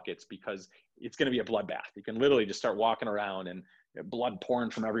 5-gallon buckets, because it's going to be a bloodbath. You can literally just start walking around and blood pouring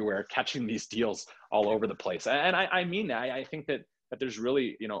from everywhere, catching these deals all over the place. And I mean that. I think that there's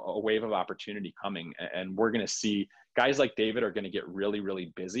really, a wave of opportunity coming, and we're going to see guys like David are going to get really,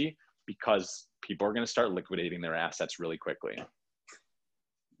 really busy because people are going to start liquidating their assets really quickly.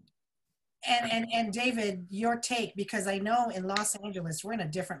 And David, your take, because I know in Los Angeles, we're in a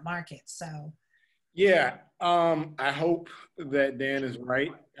different market. So. Yeah. I hope that Dan is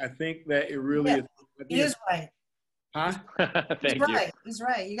right. I think that it really is. He is right. Huh? Thank you. He's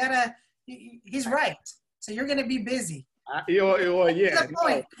right. He's right. So you're going to be busy. Yeah.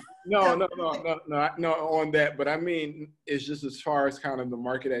 No, on that. But I mean, it's just as far as kind of the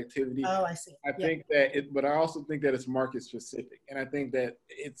market activity. Oh, I see. I think that but I also think that it's market specific. And I think that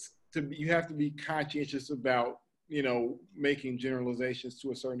you have to be conscientious about, making generalizations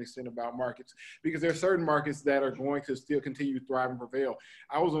to a certain extent about markets, because there are certain markets that are going to still continue to thrive and prevail.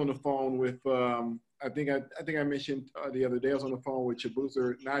 I was on the phone with, I think I mentioned the other day, I was on the phone with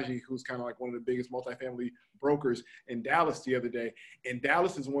Chibuza Naji, who's kind of like one of the biggest multifamily brokers in Dallas the other day. And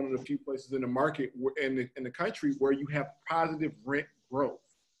Dallas is one of the few places in the market in the country where you have positive rent growth,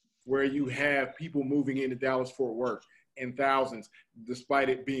 where you have people moving into Dallas for work in thousands, despite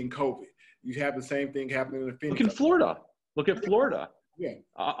it being COVID. You have the same thing happening in Phoenix. Look in Florida. Look at Florida. Yeah.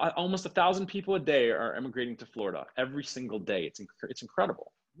 Almost 1,000 people a day are immigrating to Florida every single day. It's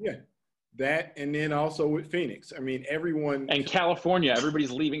incredible. Yeah. That, and then also with Phoenix. I mean, everyone. And California,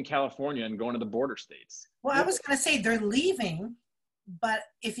 everybody's leaving California and going to the border states. Well, I was going to say they're leaving, but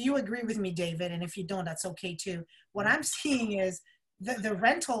if you agree with me, David, and if you don't, that's okay too. What I'm seeing is the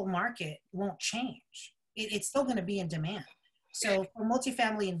rental market won't change. It's still going to be in demand. So for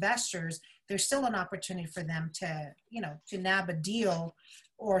multifamily investors, there's still an opportunity for them to, to nab a deal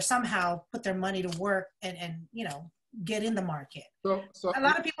or somehow put their money to work and get in the market. So a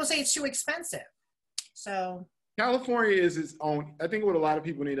lot of people say it's too expensive. So California is its own. I think what a lot of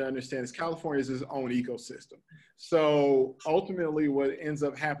people need to understand is California is its own ecosystem. So ultimately what ends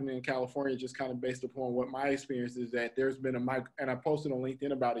up happening in California, just kind of based upon what my experience is, that there's been and I posted on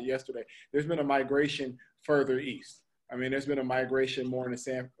LinkedIn about it yesterday, there's been a migration further east. I mean, there's been a migration more into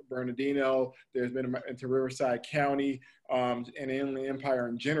San Bernardino. There's been into Riverside County and Inland Empire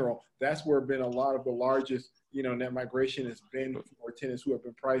in general. That's where been a lot of the largest, net migration has been for tenants who have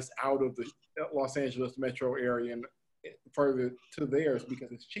been priced out of the Los Angeles metro area and further to theirs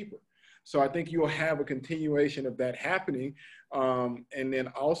because it's cheaper. So I think you'll have a continuation of that happening. And then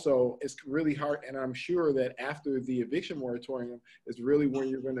also it's really hard. And I'm sure that after the eviction moratorium is really when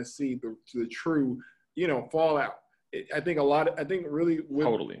you're going to see the true, fallout. I think really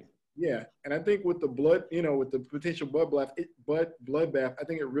totally. Yeah. And I think with the blood, with the potential bloodbath, I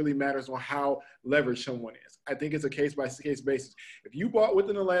think it really matters on how leveraged someone is. I think it's a case by case basis. If you bought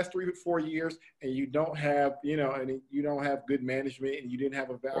within the last 3 to 4 years and you don't have, and you don't have good management and you didn't have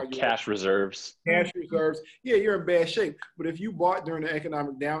a value. Or cash reserves, yeah, you're in bad shape. But if you bought during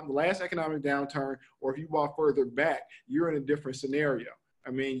the last economic downturn, or if you bought further back, you're in a different scenario. I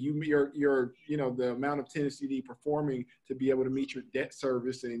mean, your the amount of tenants you need performing to be able to meet your debt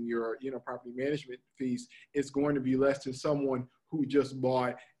service and your, property management fees is going to be less than someone who just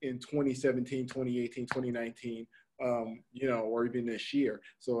bought in 2017, 2018, 2019, or even this year.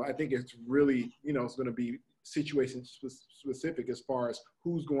 So I think it's really, it's going to be situation specific as far as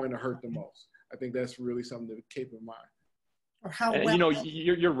who's going to hurt the most. I think that's really something to keep in mind. Or how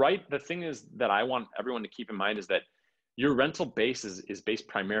you're right. The thing is that I want everyone to keep in mind is that your rental base is based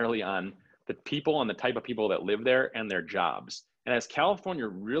primarily on the people and the type of people that live there and their jobs. And as California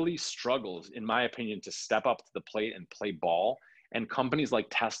really struggles, in my opinion, to step up to the plate and play ball, and companies like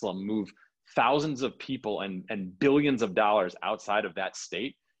Tesla move thousands of people and billions of dollars outside of that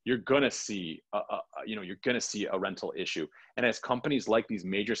state, you're going to see, you're going to see a rental issue. And as companies like these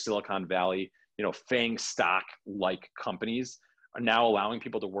major Silicon Valley, FANG stock like companies are now allowing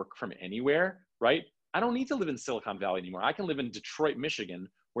people to work from anywhere, right? I don't need to live in Silicon Valley anymore. I can live in Detroit, Michigan,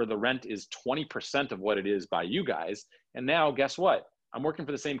 where the rent is 20% of what it is by you guys. And now guess what? I'm working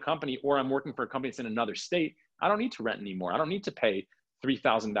for the same company, or I'm working for a company that's in another state. I don't need to rent anymore. I don't need to pay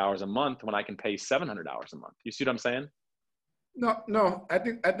 $3,000 a month when I can pay $700 a month. You see what I'm saying? No, I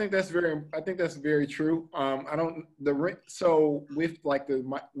think that's very true. So with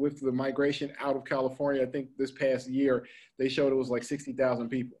the migration out of California, I think this past year they showed it was like 60,000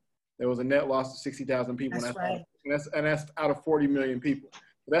 people. There was a net loss of 60,000 people. That's right. That's out of 40 million people.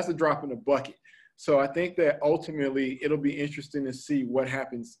 That's a drop in the bucket. So I think that ultimately it'll be interesting to see what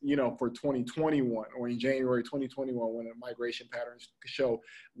happens, for 2021 or in January 2021 when the migration patterns show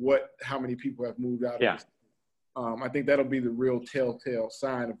how many people have moved out. Yeah. I think that'll be the real telltale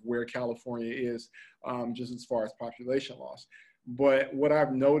sign of where California is, just as far as population loss. But what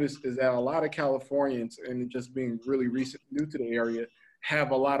I've noticed is that a lot of Californians, and just being really new to the area,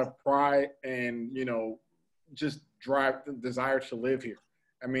 have a lot of pride and, just desire to live here.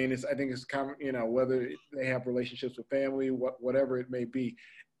 I mean, I think it's common, whether they have relationships with family, whatever it may be.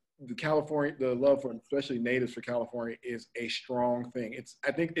 The love for especially natives for California is a strong thing.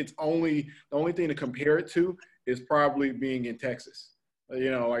 I think the only thing to compare it to is probably being in Texas.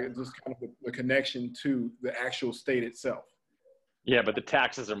 Like just kind of the connection to the actual state itself. Yeah, but the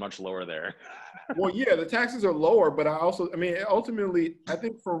taxes are much lower there. Well, yeah, the taxes are lower, but ultimately, I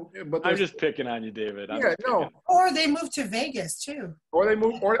think I'm just picking on you, David. Or they moved to Vegas too. Or they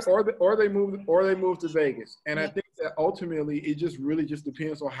move to Vegas. And I think that ultimately it just really just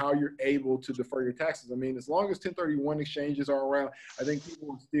depends on how you're able to defer your taxes. I mean, as long as 1031 exchanges are around, I think people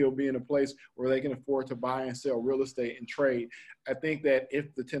will still be in a place where they can afford to buy and sell real estate and trade. I think that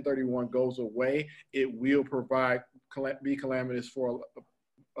if the 1031 goes away, it will be calamitous for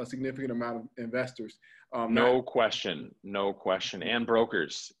a significant amount of investors. No question. And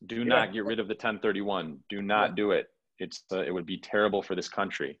brokers, do not get rid of the 1031. Do not do it. It would be terrible for this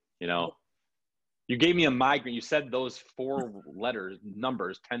country. You gave me a migraine. You said those 4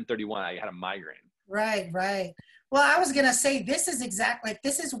 numbers, 1031. I had a migraine. Right. Well, I was going to say, this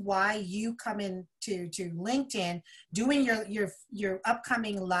is why you come in to LinkedIn, doing your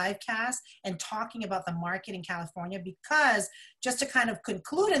upcoming live cast and talking about the market in California, because just to kind of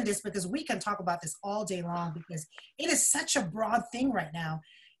conclude in this, because we can talk about this all day long, because it is such a broad thing right now.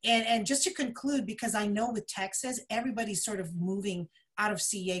 And just to conclude, because I know with Texas, everybody's sort of moving out of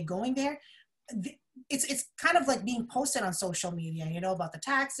CA, going there. It's kind of like being posted on social media, about the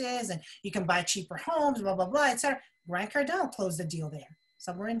taxes, and you can buy cheaper homes, blah, blah, blah, etc. Grant Cardone closed a deal there,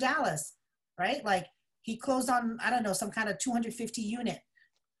 somewhere in Dallas, right? Like he closed on, I don't know, some kind of 250 unit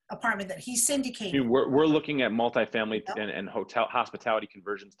apartment that he syndicated. I mean, we're looking at multifamily and hotel hospitality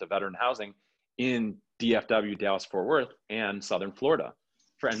conversions to veteran housing in DFW, Dallas, Fort Worth, and Southern Florida.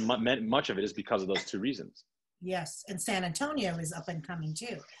 And much of it is because of those 2 reasons. Yes, and San Antonio is up and coming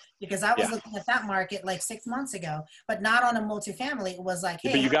too, because I was looking at that market like 6 months ago, but not on a multifamily. It was like,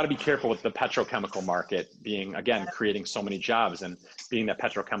 hey. But you got to be careful with the petrochemical market being, again, creating so many jobs, and being that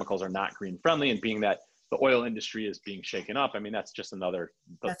petrochemicals are not green friendly, and being that the oil industry is being shaken up. I mean, that's just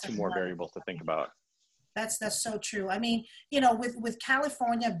two more variables to think about. That's so true. I mean, with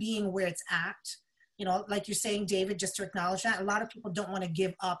California being where it's at, like you're saying, David, just to acknowledge that, a lot of people don't want to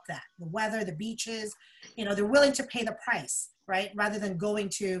give up that. The weather, the beaches, they're willing to pay the price, right? Rather than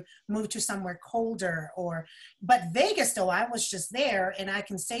move to somewhere colder but Vegas, though, I was just there, and I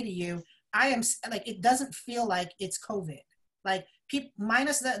can say to you, I am like, it doesn't feel like it's COVID. Like people,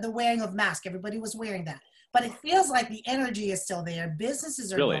 minus the wearing of masks, everybody was wearing that. But it feels like the energy is still there.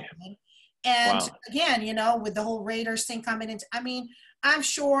 Businesses are really going. And again, with the whole Raiders thing coming into, I'm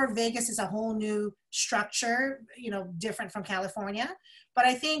sure Vegas is a whole new structure, different from California. But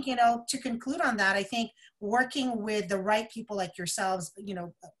I think, to conclude on that, I think working with the right people like yourselves,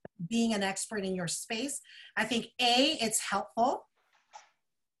 being an expert in your space, I think it's helpful.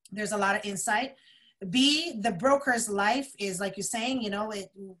 There's a lot of insight. B, the broker's life is, like you're saying,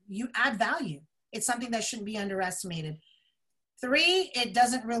 you add value. It's something that shouldn't be underestimated. 3, it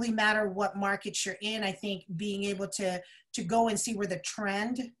doesn't really matter what market you're in. I think being able to go and see where the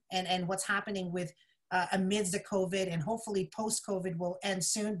trend and what's happening with amidst the COVID, and hopefully post-COVID will end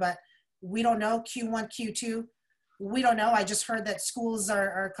soon, but we don't know. Q1, Q2, we don't know. I just heard that schools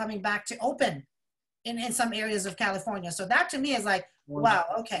are coming back to open in some areas of California. So that to me is like, wow,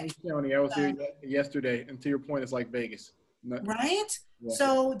 okay. County, I was here yesterday, and to your point, it's like Vegas. Right? Yeah.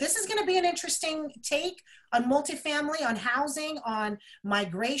 So this is going to be an interesting take on multifamily, on housing, on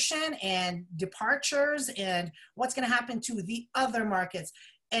migration and departures, and what's going to happen to the other markets.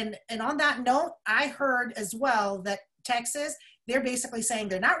 And on that note, I heard as well that Texas, they're basically saying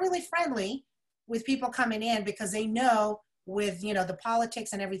they're not really friendly with people coming in because they know with, you know, the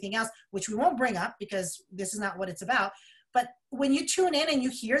politics and everything else, which we won't bring up because this is not what it's about. But when you tune in and you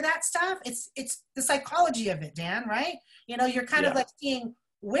hear that stuff, it's the psychology of it, Dan, right? You know, you're kind of like seeing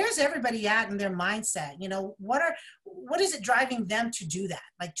where's everybody at in their mindset. You know, what is it driving them to do that,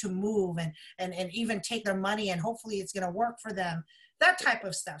 like to move and even take their money and hopefully it's going to work for them, that type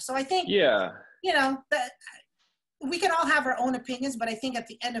of stuff. So I think, you know, that we can all have our own opinions, but I think at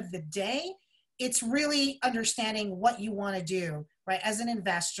the end of the day, it's really understanding what you want to do, right? As an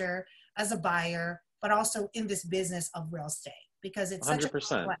investor, as a buyer, but also in this business of real estate, because it's 100%. Such a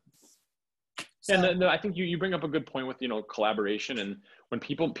complex. So, and no, I think you bring up a good point with, you know, collaboration. And when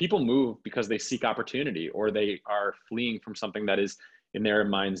people move because they seek opportunity or they are fleeing from something that is in their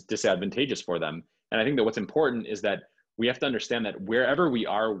minds disadvantageous for them. And I think that what's important is that we have to understand that wherever we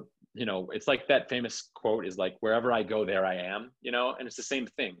are, you know, it's like that famous quote is like, wherever I go, there I am, you know, and it's the same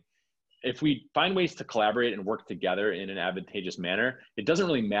thing. If we find ways to collaborate and work together in an advantageous manner, it doesn't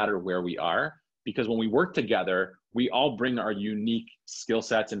really matter where we are. Because when we work together, we all bring our unique skill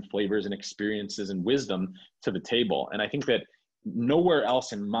sets and flavors and experiences and wisdom to the table. And I think that nowhere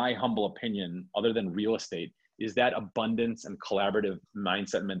else, in my humble opinion, other than real estate, is that abundance and collaborative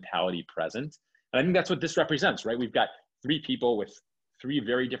mindset mentality present. And I think that's what this represents, right? We've got three people with three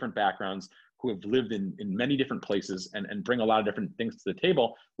very different backgrounds who have lived in many different places and bring a lot of different things to the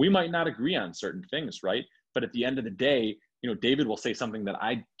table. We might not agree on certain things, right? But at the end of the day, you know, David will say something that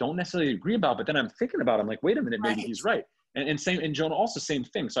I don't necessarily agree about, but then I'm thinking about it, I'm like, wait a minute, maybe he's right. And Jonah also same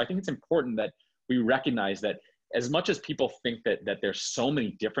thing. So I think it's important that we recognize that as much as people think that there's so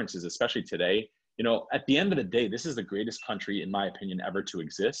many differences, especially today, you know, at the end of the day, this is the greatest country, in my opinion, ever to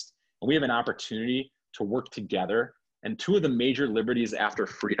exist. And we have an opportunity to work together. And two of the major liberties after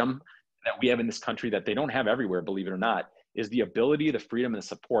freedom that we have in this country that they don't have everywhere, believe it or not, is the ability, the freedom, and the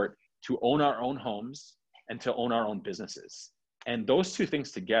support to own our own homes and to own our own businesses. And those two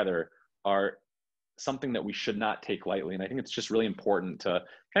things together are something that we should not take lightly. And I think it's just really important to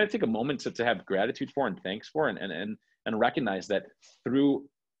kind of take a moment to have gratitude for and thanks for and recognize that through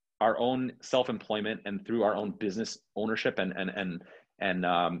our own self-employment and through our own business ownership and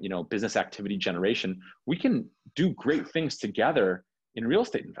you know, business activity generation, we can do great things together in real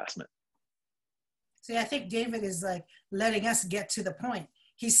estate investment. See, I think David is like letting us get to the point.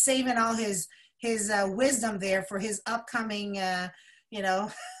 He's saving all his wisdom there for his upcoming, you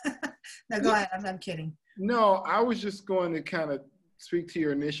know. No, go ahead. I'm kidding. No, I was just going to kind of speak to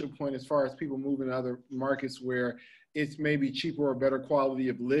your initial point as far as people moving to other markets where it's maybe cheaper or better quality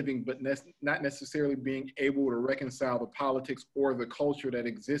of living, but not necessarily being able to reconcile the politics or the culture that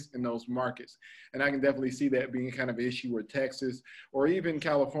exists in those markets. And I can definitely see that being kind of an issue where Texas or even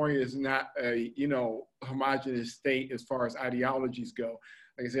California is not a, you know, homogenous state as far as ideologies go.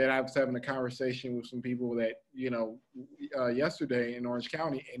 Like I said, I was having a conversation with some people that, you know, yesterday in Orange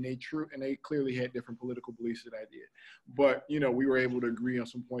County, and they clearly had different political beliefs that I did. But, you know, we were able to agree on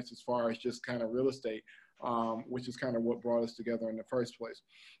some points as far as just kind of real estate, which is kind of what brought us together in the first place.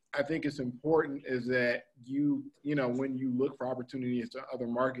 I think it's important is that you know, when you look for opportunities to other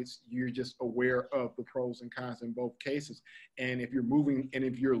markets, you're just aware of the pros and cons in both cases. And if you're moving and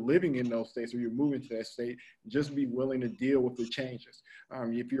if you're living in those states or you're moving to that state, just be willing to deal with the changes.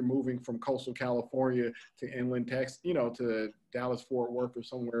 If you're moving from coastal California to inland Texas, you know, to Dallas, Fort Worth or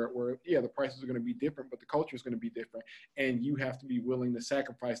somewhere where, yeah, the prices are going to be different, but the culture is going to be different. And you have to be willing to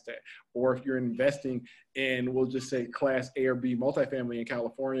sacrifice that. Or if you're investing in, we'll just say class A or B multifamily in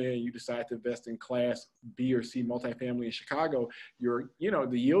California, and you decide to invest in class B or C multifamily in Chicago, the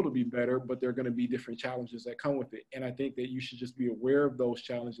yield will be better, but there are going to be different challenges that come with it. And I think that you should just be aware of those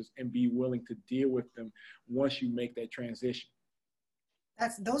challenges and be willing to deal with them once you make that transition.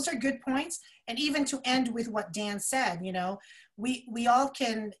 Those are good points. And even to end with what Dan said, you know, we all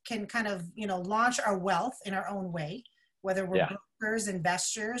can kind of, you know, launch our wealth in our own way, whether we're brokers,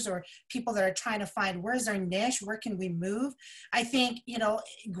 investors, or people that are trying to find where's our niche, where can we move. I think, you know,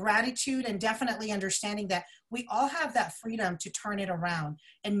 gratitude and definitely understanding that we all have that freedom to turn it around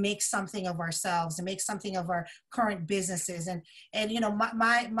and make something of ourselves and make something of our current businesses. And you know,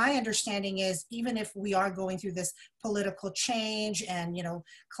 my understanding is even if we are going through this political change and, you know,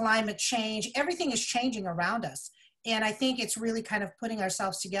 climate change, everything is changing around us. And I think it's really kind of putting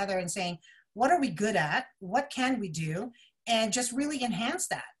ourselves together and saying, what are we good at? What can we do? and just really enhance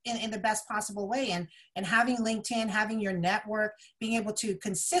that in the best possible way. And having LinkedIn, having your network, being able to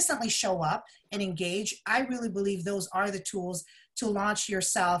consistently show up and engage, I really believe those are the tools to launch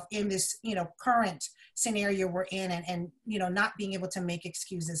yourself in this, current scenario we're in, and not being able to make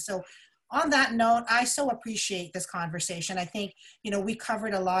excuses. So on that note, I so appreciate this conversation. I think, we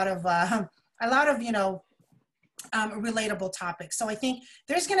covered a lot of relatable topics. So I think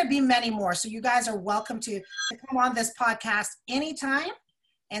there's going to be many more. So you guys are welcome to come on this podcast anytime.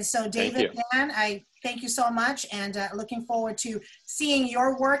 And so David, Dan, I thank you so much, and looking forward to seeing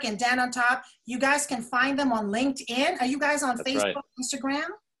your work. And Dan on top, you guys can find them on LinkedIn. Are you guys on Facebook, right, Instagram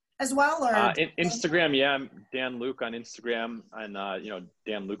as well? Or Instagram, yeah, I'm Dan Luke on Instagram, and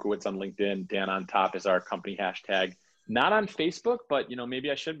Dan Lukowitz on LinkedIn. Dan on top is our company hashtag. Not on Facebook, but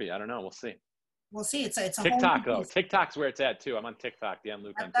maybe I should be. I don't know. We'll see. We'll see. It's a TikTok though. TikTok's where it's at too. I'm on TikTok. Dan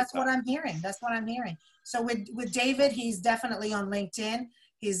Luke on TikTok. That's what I'm hearing. So with David, he's definitely on LinkedIn.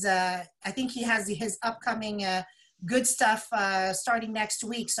 He's I think he has his upcoming good stuff starting next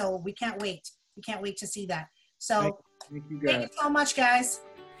week. So we can't wait. We can't wait to see that. So thank you so much, guys.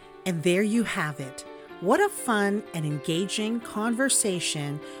 And there you have it. What a fun and engaging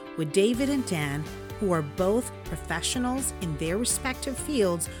conversation with David and Dan, who are both professionals in their respective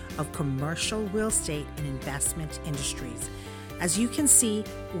fields of commercial real estate and investment industries. As you can see,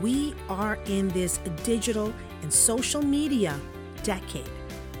 we are in this digital and social media decade,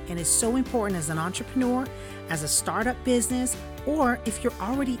 and it's so important as an entrepreneur, as a startup business, or if you're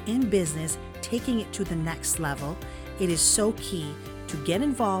already in business, taking it to the next level. It is so key to get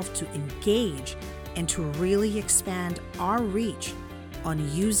involved, to engage, and to really expand our reach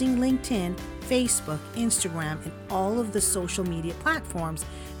on using LinkedIn, Facebook, Instagram, and all of the social media platforms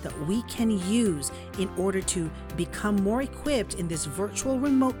that we can use in order to become more equipped in this virtual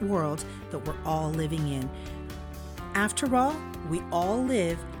remote world that we're all living in. After all, we all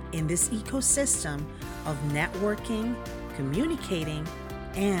live in this ecosystem of networking, communicating,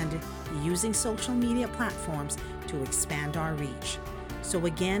 and using social media platforms to expand our reach. So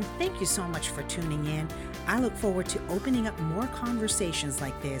again, thank you so much for tuning in. I look forward to opening up more conversations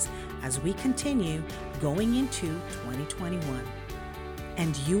like this as we continue going into 2021.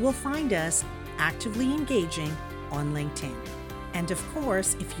 And you will find us actively engaging on LinkedIn. And of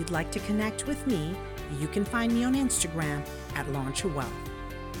course, if you'd like to connect with me, you can find me on Instagram at Launch Your Wealth.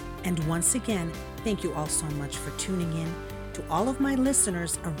 And once again, thank you all so much for tuning in, to all of my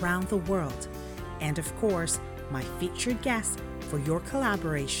listeners around the world. And of course, my featured guests, for your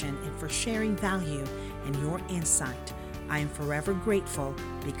collaboration and for sharing value and your insight. I am forever grateful.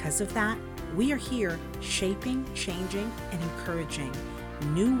 Because of that, we are here shaping, changing, and encouraging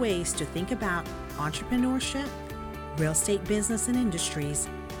new ways to think about entrepreneurship, real estate business and industries,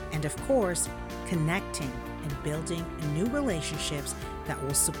 and of course, connecting and building new relationships that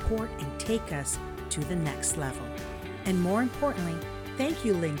will support and take us to the next level. And more importantly, thank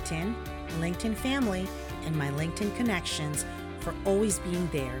you, LinkedIn, LinkedIn family, and my LinkedIn connections for always being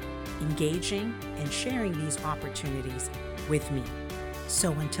there, engaging and sharing these opportunities with me.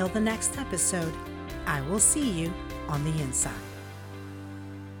 So until the next episode, I will see you on the inside.